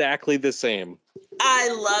was exactly the same. I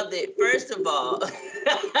loved it. First of all,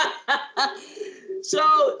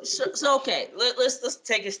 so okay. Let's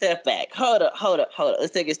take a step back. Hold up.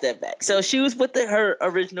 Let's take a step back. So she was with her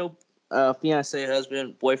original fiance,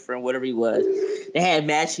 husband, boyfriend, whatever he was. They had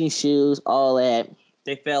matching shoes, all that.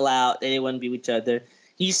 They fell out. They didn't want to be with each other.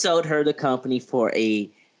 He sold her the company for $1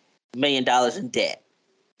 million in debt.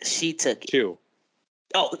 She took it. 2.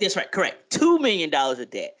 Oh, that's right. Correct. $2 million of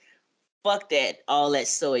debt. fuck that, all that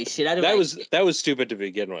soy shit. That was stupid to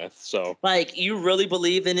begin with. So like, you really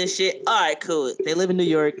believe in this shit? All right, cool. They live in New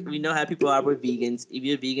York. We know how people are with vegans. If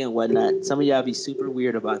you're vegan and whatnot, some of y'all be super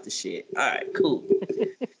weird about the shit. All right, cool.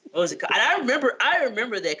 What was it called? And I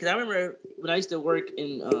remember that because I remember when I used to work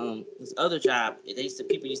in this other job.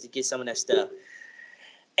 People used to get some of that stuff.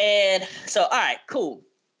 And so, all right, cool.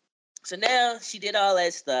 So now she did all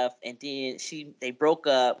that stuff, and then they broke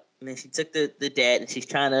up, and then she took the debt, and she's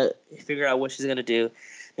trying to figure out what she's gonna do.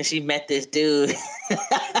 And she met this dude.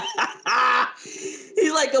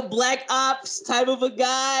 He's like a black ops type of a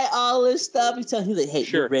guy, all this stuff. He's telling like, hey,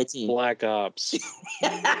 sure, you're red team. Black ops.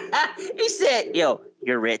 He said, yo,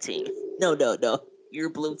 you're red team. No, you're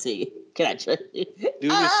blue team. Can I trust you? Dude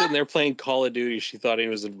was sitting there playing Call of Duty. She thought he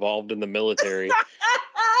was involved in the military.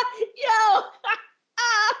 Yo!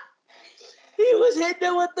 He was hitting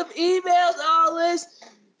them with the emails, all this.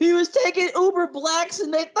 He was taking Uber Blacks,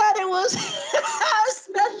 and they thought it was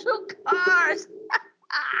special cars.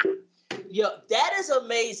 Yo, that is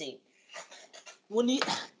amazing.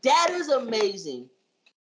 That is amazing.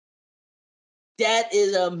 That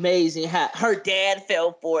is amazing. How her dad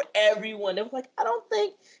fell for everyone. It was like, I don't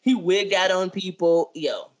think he wigged out on people.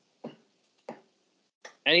 Yo.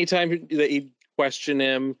 Anytime that you'd question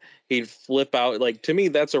him, he'd flip out. Like, to me,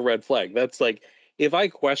 that's a red flag. That's like, if I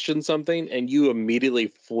question something and you immediately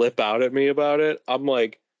flip out at me about it, I'm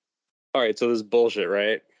like, all right, so this is bullshit,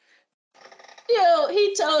 right? Yo,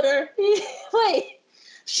 he told her.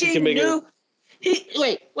 She knew.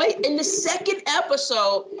 Wait. In the second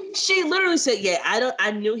episode, she literally said, "Yeah,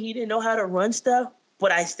 I knew he didn't know how to run stuff,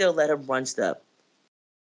 but I still let him run stuff."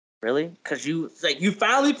 Really? Because you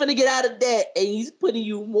finally finna get out of debt, and he's putting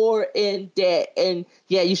you more in debt, and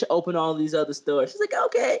yeah, you should open all these other stores. She's like,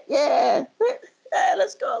 okay, yeah,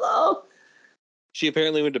 let's go along. She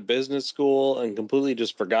apparently went to business school and completely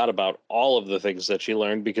just forgot about all of the things that she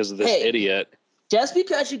learned because of this idiot. Just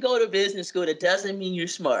because you go to business school, that doesn't mean you're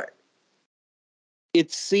smart.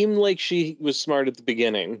 It seemed like she was smart at the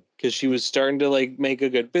beginning because she was starting to like make a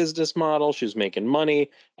good business model. She was making money,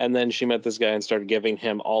 and then she met this guy and started giving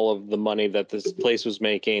him all of the money that this place was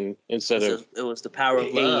making instead of it was the power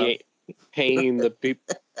of love. Paying the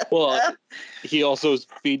people. Well, he also was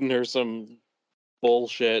feeding her some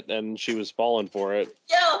bullshit, and she was falling for it.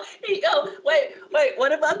 Wait.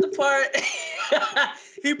 What about the part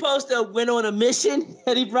he posted went on a mission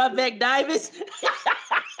and he brought back diamonds?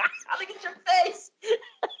 Look at your face.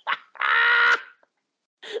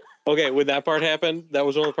 Okay, when that part happened, that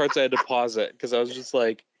was one of the parts I had to pause it because I was just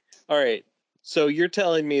like, all right, so you're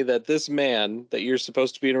telling me that this man that you're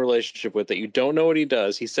supposed to be in a relationship with, that you don't know what he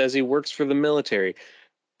does, he says he works for the military,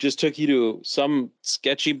 just took you to some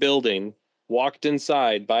sketchy building, walked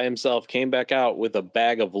inside by himself, came back out with a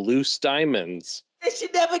bag of loose diamonds. And she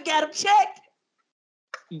never got him checked.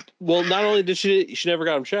 Well, not only did she never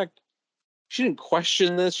got him checked, she didn't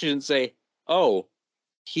question this. She didn't say, oh,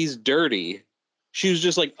 he's dirty. She was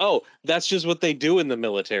just like, oh, that's just what they do in the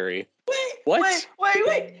military. Wait.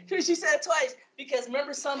 She said it twice. Because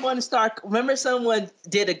remember someone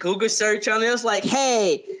did a Google search on it. It was like,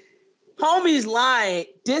 hey, homie's lying.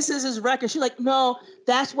 This is his record. She's like, no,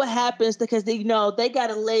 that's what happens because they got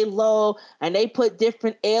to lay low and they put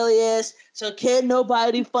different alias so can't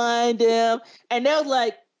nobody find them. And they was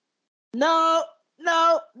like, no.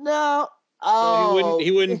 Oh,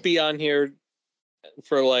 he wouldn't be on here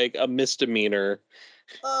for like a misdemeanor.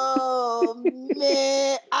 Oh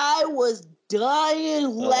man, I was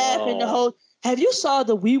dying laughing the whole. Have you saw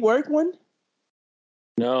the WeWork one?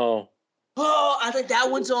 No. Oh, I think that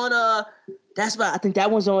one's on I think that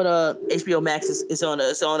one's on HBO Max. It's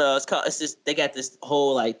called, they got this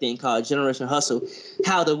whole like thing called Generation Hustle.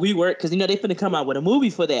 How the WeWork, because they finna come out with a movie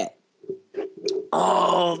for that.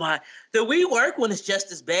 Oh my, the WeWork one is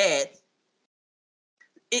just as bad.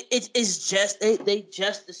 It's just they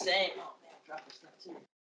just the same. Oh man, I dropped this stuff too.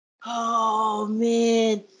 Oh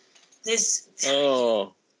man, this.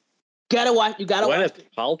 Oh. Gotta watch. You gotta watch. Gwyneth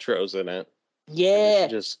Paltrow's in it. Yeah.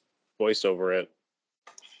 Just voice over it.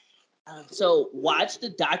 So watch the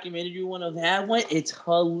documentary one of that one. It's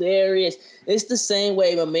hilarious. It's the same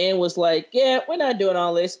way my man was like, yeah, we're not doing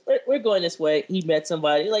all this. We're going this way. He met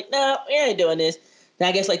somebody. Like, no, we ain't doing this. And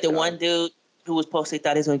I guess like the one dude who was supposed to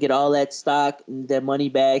thought he was going to get all that stock and that money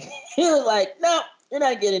back. He was like, no, you're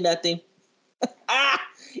not getting nothing.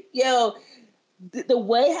 Yo, the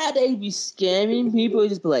way how they be scamming people,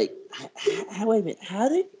 just be like, wait a minute, how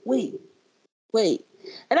did, wait.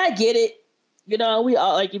 And I get it. We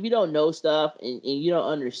all like if you don't know stuff and you don't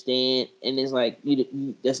understand, and it's like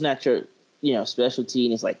you that's not your specialty,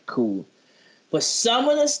 and it's like cool. But some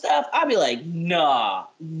of the stuff, I'd be like, nah,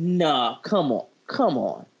 come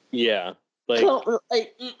on. Yeah. No,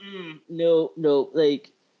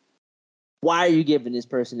 like, why are you giving this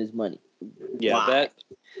person this money? Yeah,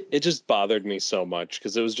 it just bothered me so much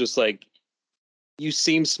because it was just like, you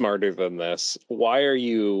seem smarter than this. Why are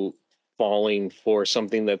you falling for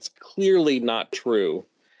something that's clearly not true?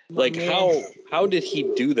 Like, how did he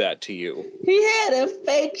do that to you? He had a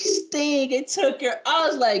fake sting. It took her. I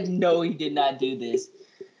was like, no, he did not do this.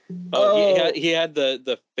 He had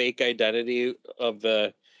the fake identity of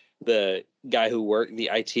the guy who worked, the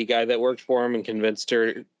IT guy that worked for him, and convinced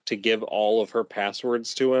her to give all of her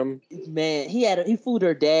passwords to him. Man, he fooled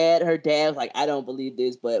her dad. Her dad was like, I don't believe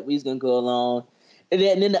this, but we's gonna go along. And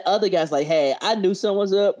then the other guy's like, hey, I knew something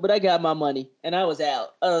was up, but I got my money and I was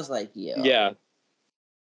out. I was like, yeah.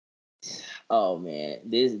 Oh man,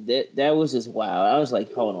 that was just wild. I was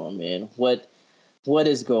like, hold on, man, what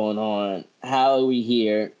is going on? How are we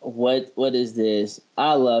here? What is this?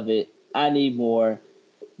 I love it. I need more.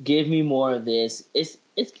 Give me more of this.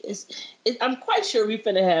 I'm quite sure we're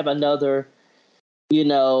gonna have another,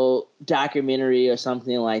 documentary or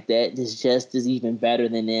something like that. This just is even better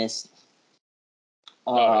than this.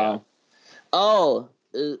 Little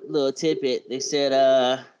tidbit. They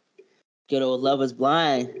said, good old Love Is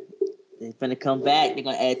Blind. They're gonna come back. They're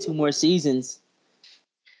gonna add 2 more seasons.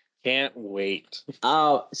 Can't wait.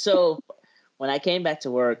 So when I came back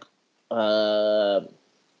to work, oh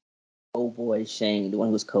boy, Shane, the one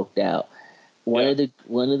who was coked out. One of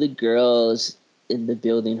the girls in the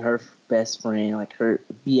building, her best friend, like her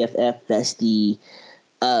BFF bestie,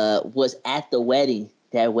 was at the wedding.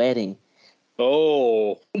 That wedding.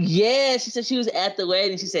 Oh. Yeah, she said she was at the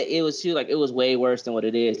wedding. She said it was way worse than what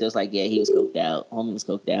it is. It was like, yeah, he was coked out. Homie was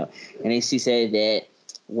coked out. And then she said that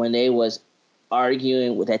when they was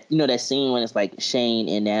arguing with that, that scene when it's like Shane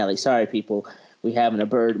and Natalie. Sorry, people, we having a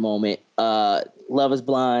bird moment. Love Is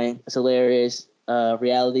Blind. It's hilarious.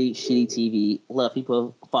 Reality, shitty TV. Love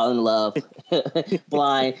people fall in love.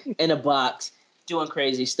 Blind in a box, doing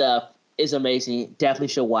crazy stuff. It's amazing. Definitely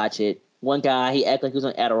should watch it. One guy, he acted like he was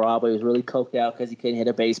on Adderall, but he was really coked out because he couldn't hit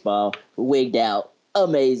a baseball. Wigged out.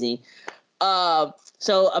 Amazing.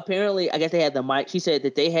 So apparently, I guess they had the mic. She said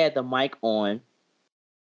that they had the mic on,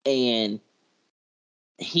 and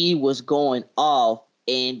he was going off,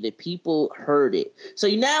 and the people heard it. So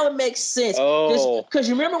now it makes sense. Because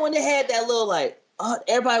you remember when they had that little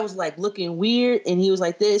everybody was like looking weird, and he was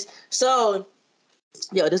like this. So,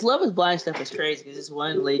 this Love Is Blind stuff is crazy because this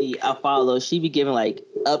one lady I follow, she be giving like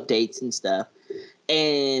updates and stuff.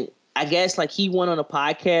 And I guess like he went on a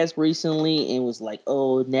podcast recently and was like,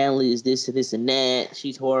 oh, Natalie is this and this and that.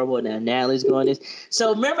 She's horrible. Now Natalie's going this.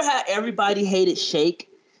 So remember how everybody hated Shake?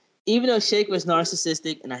 Even though Shake was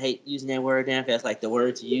narcissistic, and I hate using that word now if that's like the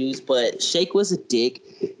word to use, but Shake was a dick.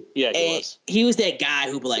 Yeah, he was. He was that guy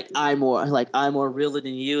who be like, I'm more realer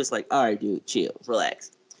than you. It's like, all right, dude, chill,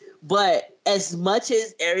 relax. But as much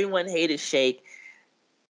as everyone hated Shake,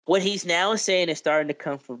 what he's now saying is starting to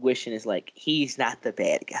come from fruition is like, he's not the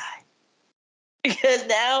bad guy. Because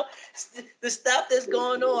now the stuff that's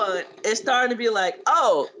going on is starting to be like,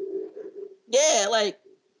 oh, yeah, like,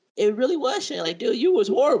 it really was Shane. Like, dude, you was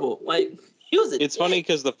horrible. Like, he was It's funny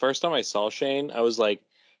because the first time I saw Shane, I was like,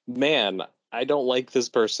 man, I don't like this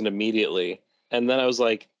person immediately. And then I was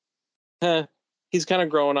like, he's kind of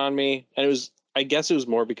growing on me. And I guess it was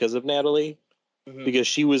more because of Natalie. Mm-hmm. Because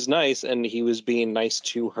she was nice and he was being nice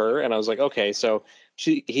to her. And I was like, okay, so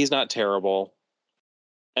he's not terrible.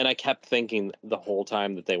 And I kept thinking the whole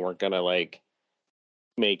time that they weren't going to like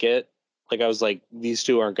make it. Like, I was like, these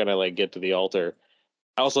two aren't going to like get to the altar.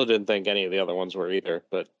 I also didn't think any of the other ones were either,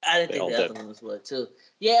 but I didn't think the other ones were too.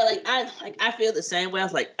 Yeah, I feel the same way. I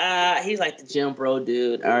was like, he's like the gym bro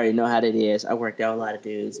dude. I already know how that is. I worked out a lot of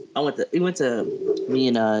dudes. We went to me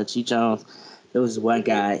and G Jones. There was one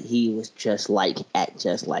guy. He was just like him.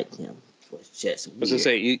 It was just weird. I was gonna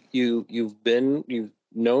say you've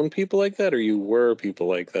known people like that, or you were people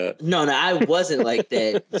like that? No, I wasn't like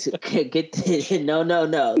that. No.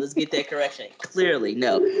 Let's get that correction. Clearly,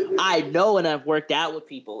 no. I know, and I've worked out with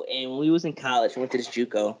people. And when we was in college, we went to this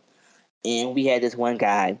JUCO, and we had this one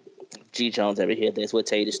guy, G Jones, over here. This will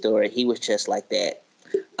tell you the story. He was just like that.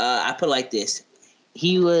 I put it like this: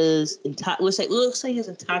 he was let's say he was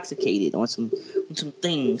intoxicated on some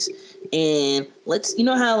things, and you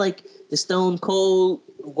know how like the Stone Cold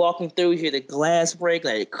walking through, you hear the glass break,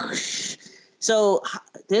 like. So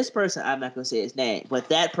this person, I'm not going to say his name, but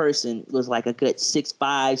that person was like a good 6'5",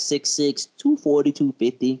 6'6", 240,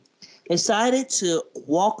 250. Decided to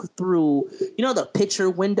walk through, the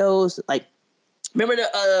picture windows. Like, remember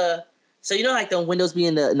So you know, like the windows be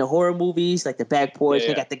in the horror movies, like the back porch,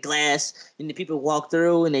 they got the glass, and the people walk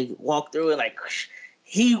through, and like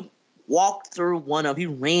he walked through one of, he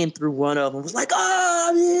ran through one of them, was like,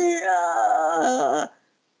 oh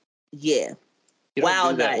yeah. You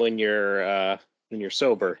don't do that when you're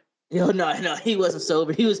sober. No, he wasn't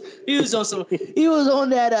sober. He was on some. He was on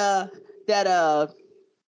that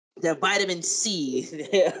vitamin C,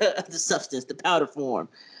 the substance, the powder form.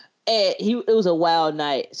 And it was a wild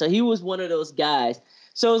night. So he was one of those guys.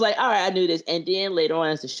 So it was like, all right, I knew this. And then later on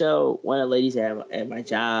as the show, one of the ladies at my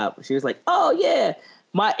job, she was like, oh yeah.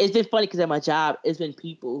 It's been funny because at my job, it's been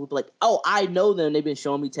people who be like, oh, I know them. They've been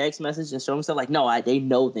showing me text messages and showing me stuff like, no, they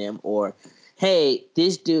know them. Or, hey,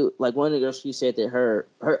 this dude, like one of the girls, she said that her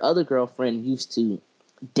other girlfriend used to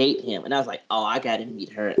date him. And I was like, oh, I got to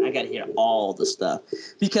meet her. I got to hear all the stuff.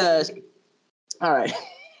 Because, all right.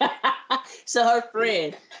 So her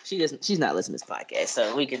friend, she's not listening to this podcast,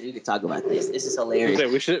 so we can talk about this. This is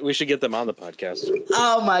hilarious. We should get them on the podcast.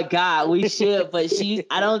 Oh my God, we should, but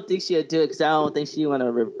I don't think she'll do it because I don't think she want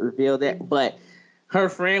to reveal that. But her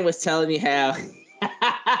friend was telling me how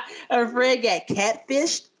her friend got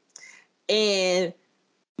catfished, and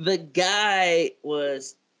the guy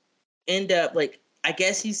end up like, I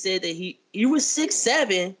guess he said that he was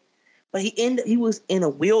 6'7", but he was in a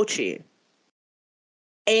wheelchair.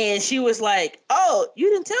 And she was like, oh, you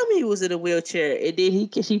didn't tell me he was in a wheelchair. And then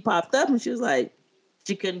she popped up and she was like,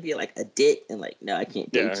 she couldn't be like a dick and like, no, I can't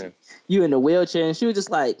date you. You in a wheelchair. And she was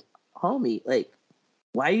just like, homie, like,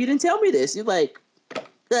 why you didn't tell me this? You're like,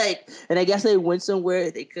 and I guess they went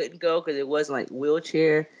somewhere they couldn't go because it wasn't like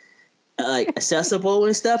wheelchair like accessible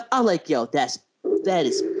and stuff. I'm like, yo, that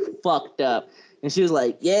is fucked up. And she was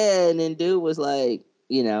like, yeah. And then dude was like,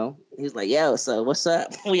 you know, he was like, yo, so what's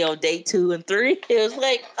up? We on day 2 and 3? It was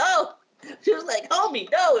like, oh, she was like, homie,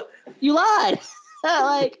 no, you lied.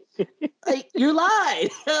 like you lied.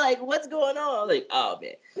 Like, what's going on? I'm like, oh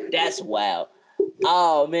man, that's wild.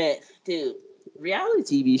 Oh man, dude,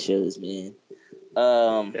 reality TV shows, man.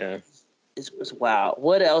 Yeah, it's wild.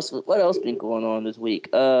 What else been going on this week?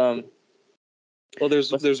 Well,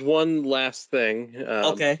 there's one last thing.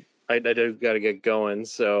 Okay. I do got to get going.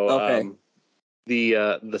 So, okay.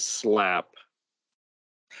 The slap.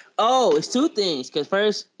 Oh, it's 2 things. Because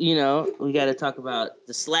first, you know, we got to talk about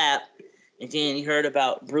the slap, and then you heard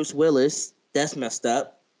about Bruce Willis. That's messed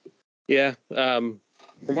up. Yeah. From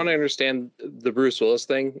what I understand, the Bruce Willis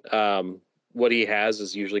thing, what he has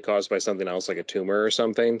is usually caused by something else, like a tumor or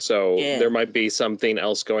something. So there might be something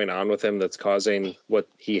else going on with him that's causing what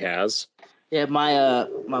he has. Yeah, my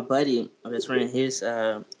buddy, my best friend, his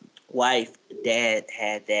wife, dad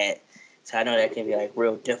had that. So I know that can be like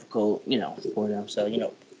real difficult, you know, for them. So, you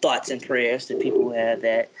know, thoughts and prayers to people who have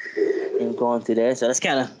that and going through that. So that's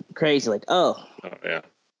kind of crazy. Like, oh yeah.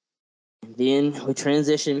 Then we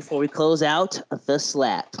transition before we close out the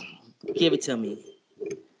slap. Give it to me.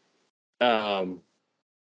 It's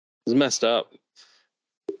messed up.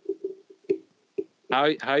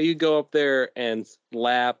 How you go up there and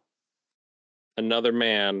slap another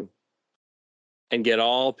man and get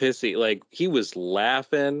all pissy? Like, he was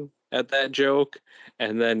laughing at that joke,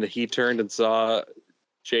 and then he turned and saw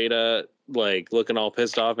Jada like looking all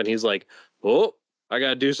pissed off, and he's like, oh, I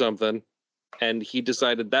gotta do something. And he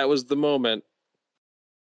decided that was the moment,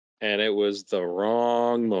 and it was the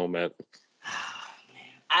wrong moment.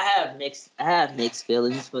 I have mixed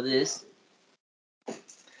feelings for this.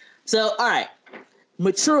 So, all right,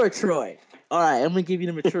 mature Troy. All right, I'm gonna give you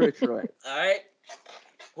the mature Troy. All right.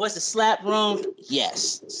 Was the slap wrong?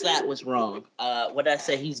 Yes, slap was wrong. What did I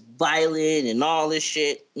say? He's violent and all this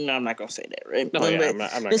shit. No, I'm not gonna say that, right? No, yeah, I'm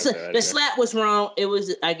not gonna say that. The slap was wrong. It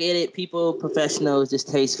was. I get it. People, professionals,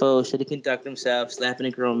 distasteful, should have conducted themselves. Slapping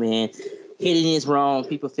a grown man, hitting is wrong.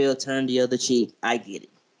 People feel turn the other cheek. I get it.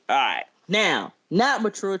 All right. Now, not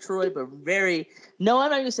mature Troy, but very. No, I'm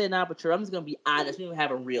not gonna say not mature. I'm just gonna be honest. We don't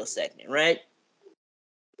have a real segment, right?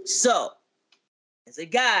 So, as a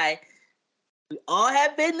guy. We all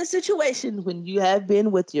have been in a situation when you have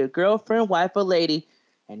been with your girlfriend, wife, or lady,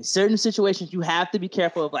 and in certain situations you have to be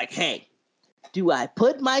careful of like, hey, do I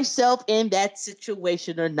put myself in that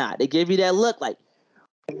situation or not? They give you that look like,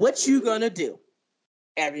 what you gonna do?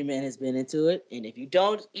 Every man has been into it, and if you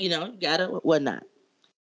don't, you know, you gotta whatnot.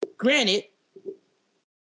 Granted,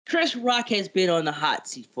 Chris Rock has been on the hot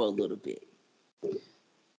seat for a little bit.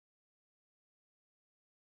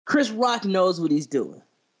 Chris Rock knows what he's doing.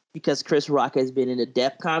 Because Chris Rock has been in the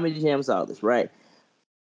Def Comedy Jams, all this, right?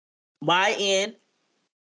 My end,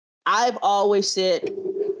 I've always said,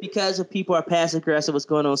 because of people are passive aggressive, what's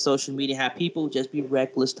going on social media, how people just be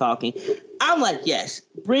reckless talking. I'm like, yes,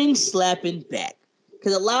 bring slapping back.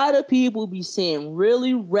 Because a lot of people be saying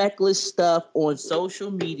really reckless stuff on social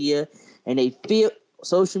media, and they feel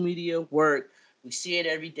social media work. We see it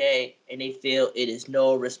every day, and they feel it is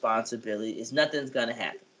no responsibility. It's nothing's gonna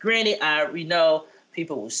happen. Granted, we know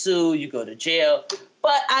people will sue, you go to jail,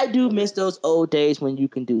 but I do miss those old days when you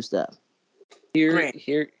can do stuff.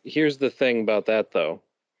 Here's the thing about that, though.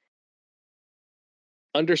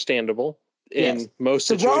 Understandable in most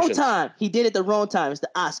situations. The wrong time. He did it the wrong time. It's the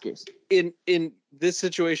Oscars. In this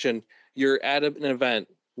situation, you're at an event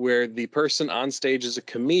where the person on stage is a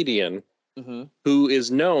comedian who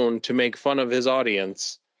is known to make fun of his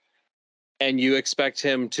audience, and you expect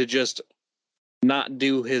him to just not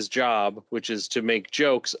do his job, which is to make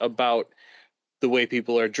jokes about the way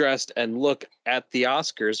people are dressed and look at the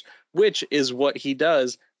Oscars, which is what he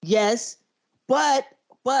does. Yes, but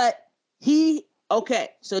he... Okay,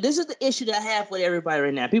 so this is the issue that I have with everybody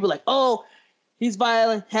right now. People are like, oh, he's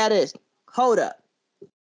violent, had this. Hold up.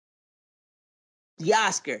 The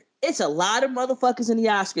Oscar. It's a lot of motherfuckers in the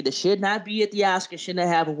Oscar that should not be at the Oscar, should not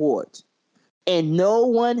have awards. And no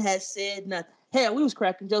one has said nothing. Hell, we was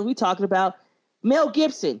cracking jokes. We talking about Mel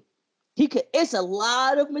Gibson. It's a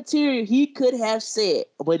lot of material he could have said,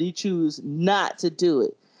 but he chose not to do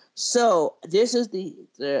it. So this is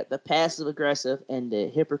the passive aggressive and the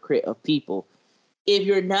hypocrite of people. If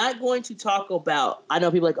you're not going to talk about, I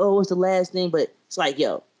know people are like, oh, it's the last thing, but it's like,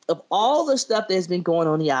 yo, of all the stuff that's been going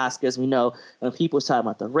on in the Oscars, we know when people's talking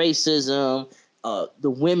about the racism, the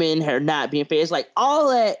women are not being fair. It's like all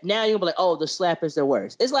that. Now you're gonna be like, oh, the slap is the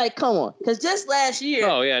worst. It's like, come on, because just last year.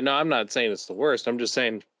 Oh yeah, no, I'm not saying it's the worst. I'm just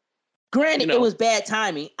saying. Granted, it was bad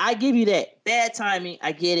timing. I give you that. Bad timing.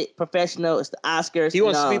 I get it. Professional. It's the Oscars. He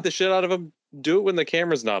wants to beat the shit out of him. Do it when the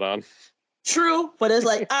camera's not on. True, but it's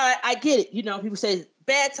like, all right, I get it. You know, people say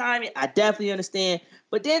bad timing. I definitely understand.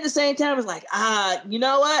 But then at the same time, it's like, you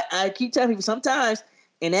know what? I keep telling people sometimes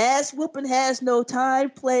an ass whooping has no time,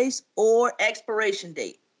 place, or expiration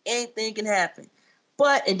date. Anything can happen.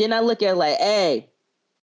 But, and then I look at it like, hey,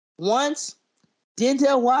 once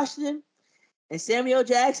Denzel Washington and Samuel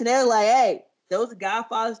Jackson, they're like, hey, those are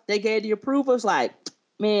Godfathers. They gave the approval. It's like,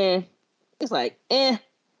 man, it's like,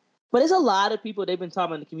 But there's a lot of people, they've been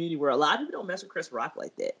talking in the community where a lot of people don't mess with Chris Rock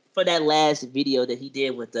like that. For that last video that he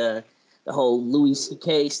did with the whole Louis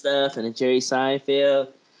C.K. stuff and the Jerry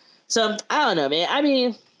Seinfeld. So, I don't know, man. I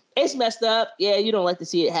mean, it's messed up. Yeah, you don't like to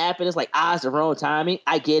see it happen. It's like, it's the wrong timing.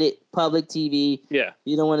 I get it. Public TV. Yeah.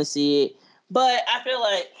 You don't want to see it. But I feel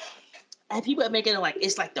like people are making it like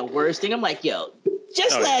it's like the worst thing. I'm like, yo,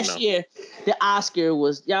 last year, the Oscar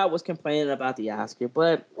was, y'all was complaining about the Oscar.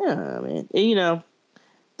 But, man, and,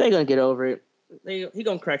 they're gonna get over it. He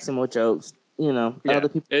gonna crack some more jokes. Other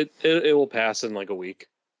people. It will pass in like a week.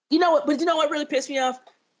 You know what? But you know what really pissed me off?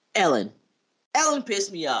 Ellen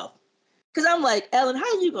pissed me off. Cause I'm like, Ellen,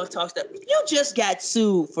 how you gonna talk stuff? You just got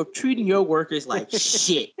sued for treating your workers like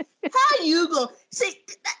shit. How you gonna see?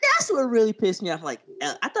 That's what really pissed me off. Like,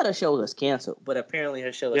 I thought her show was canceled, but apparently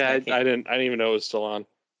her show was not canceled. I didn't even know it was still on.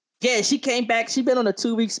 Yeah, she came back. She been on a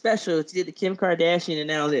 2-week special. She did the Kim Kardashian and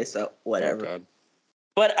now this. So whatever. Oh, God.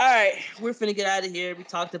 But all right, we're finna get out of here. We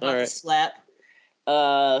talked about the slap.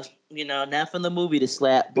 Not from the movie The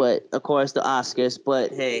Slap, but of course the Oscars.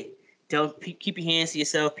 But hey, don't keep your hands to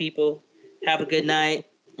yourself, people. Have a good night.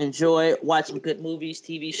 Enjoy watching good movies,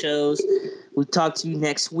 TV shows. We'll talk to you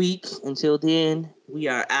next week. Until then, we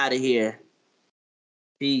are out of here.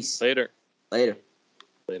 Peace. Later.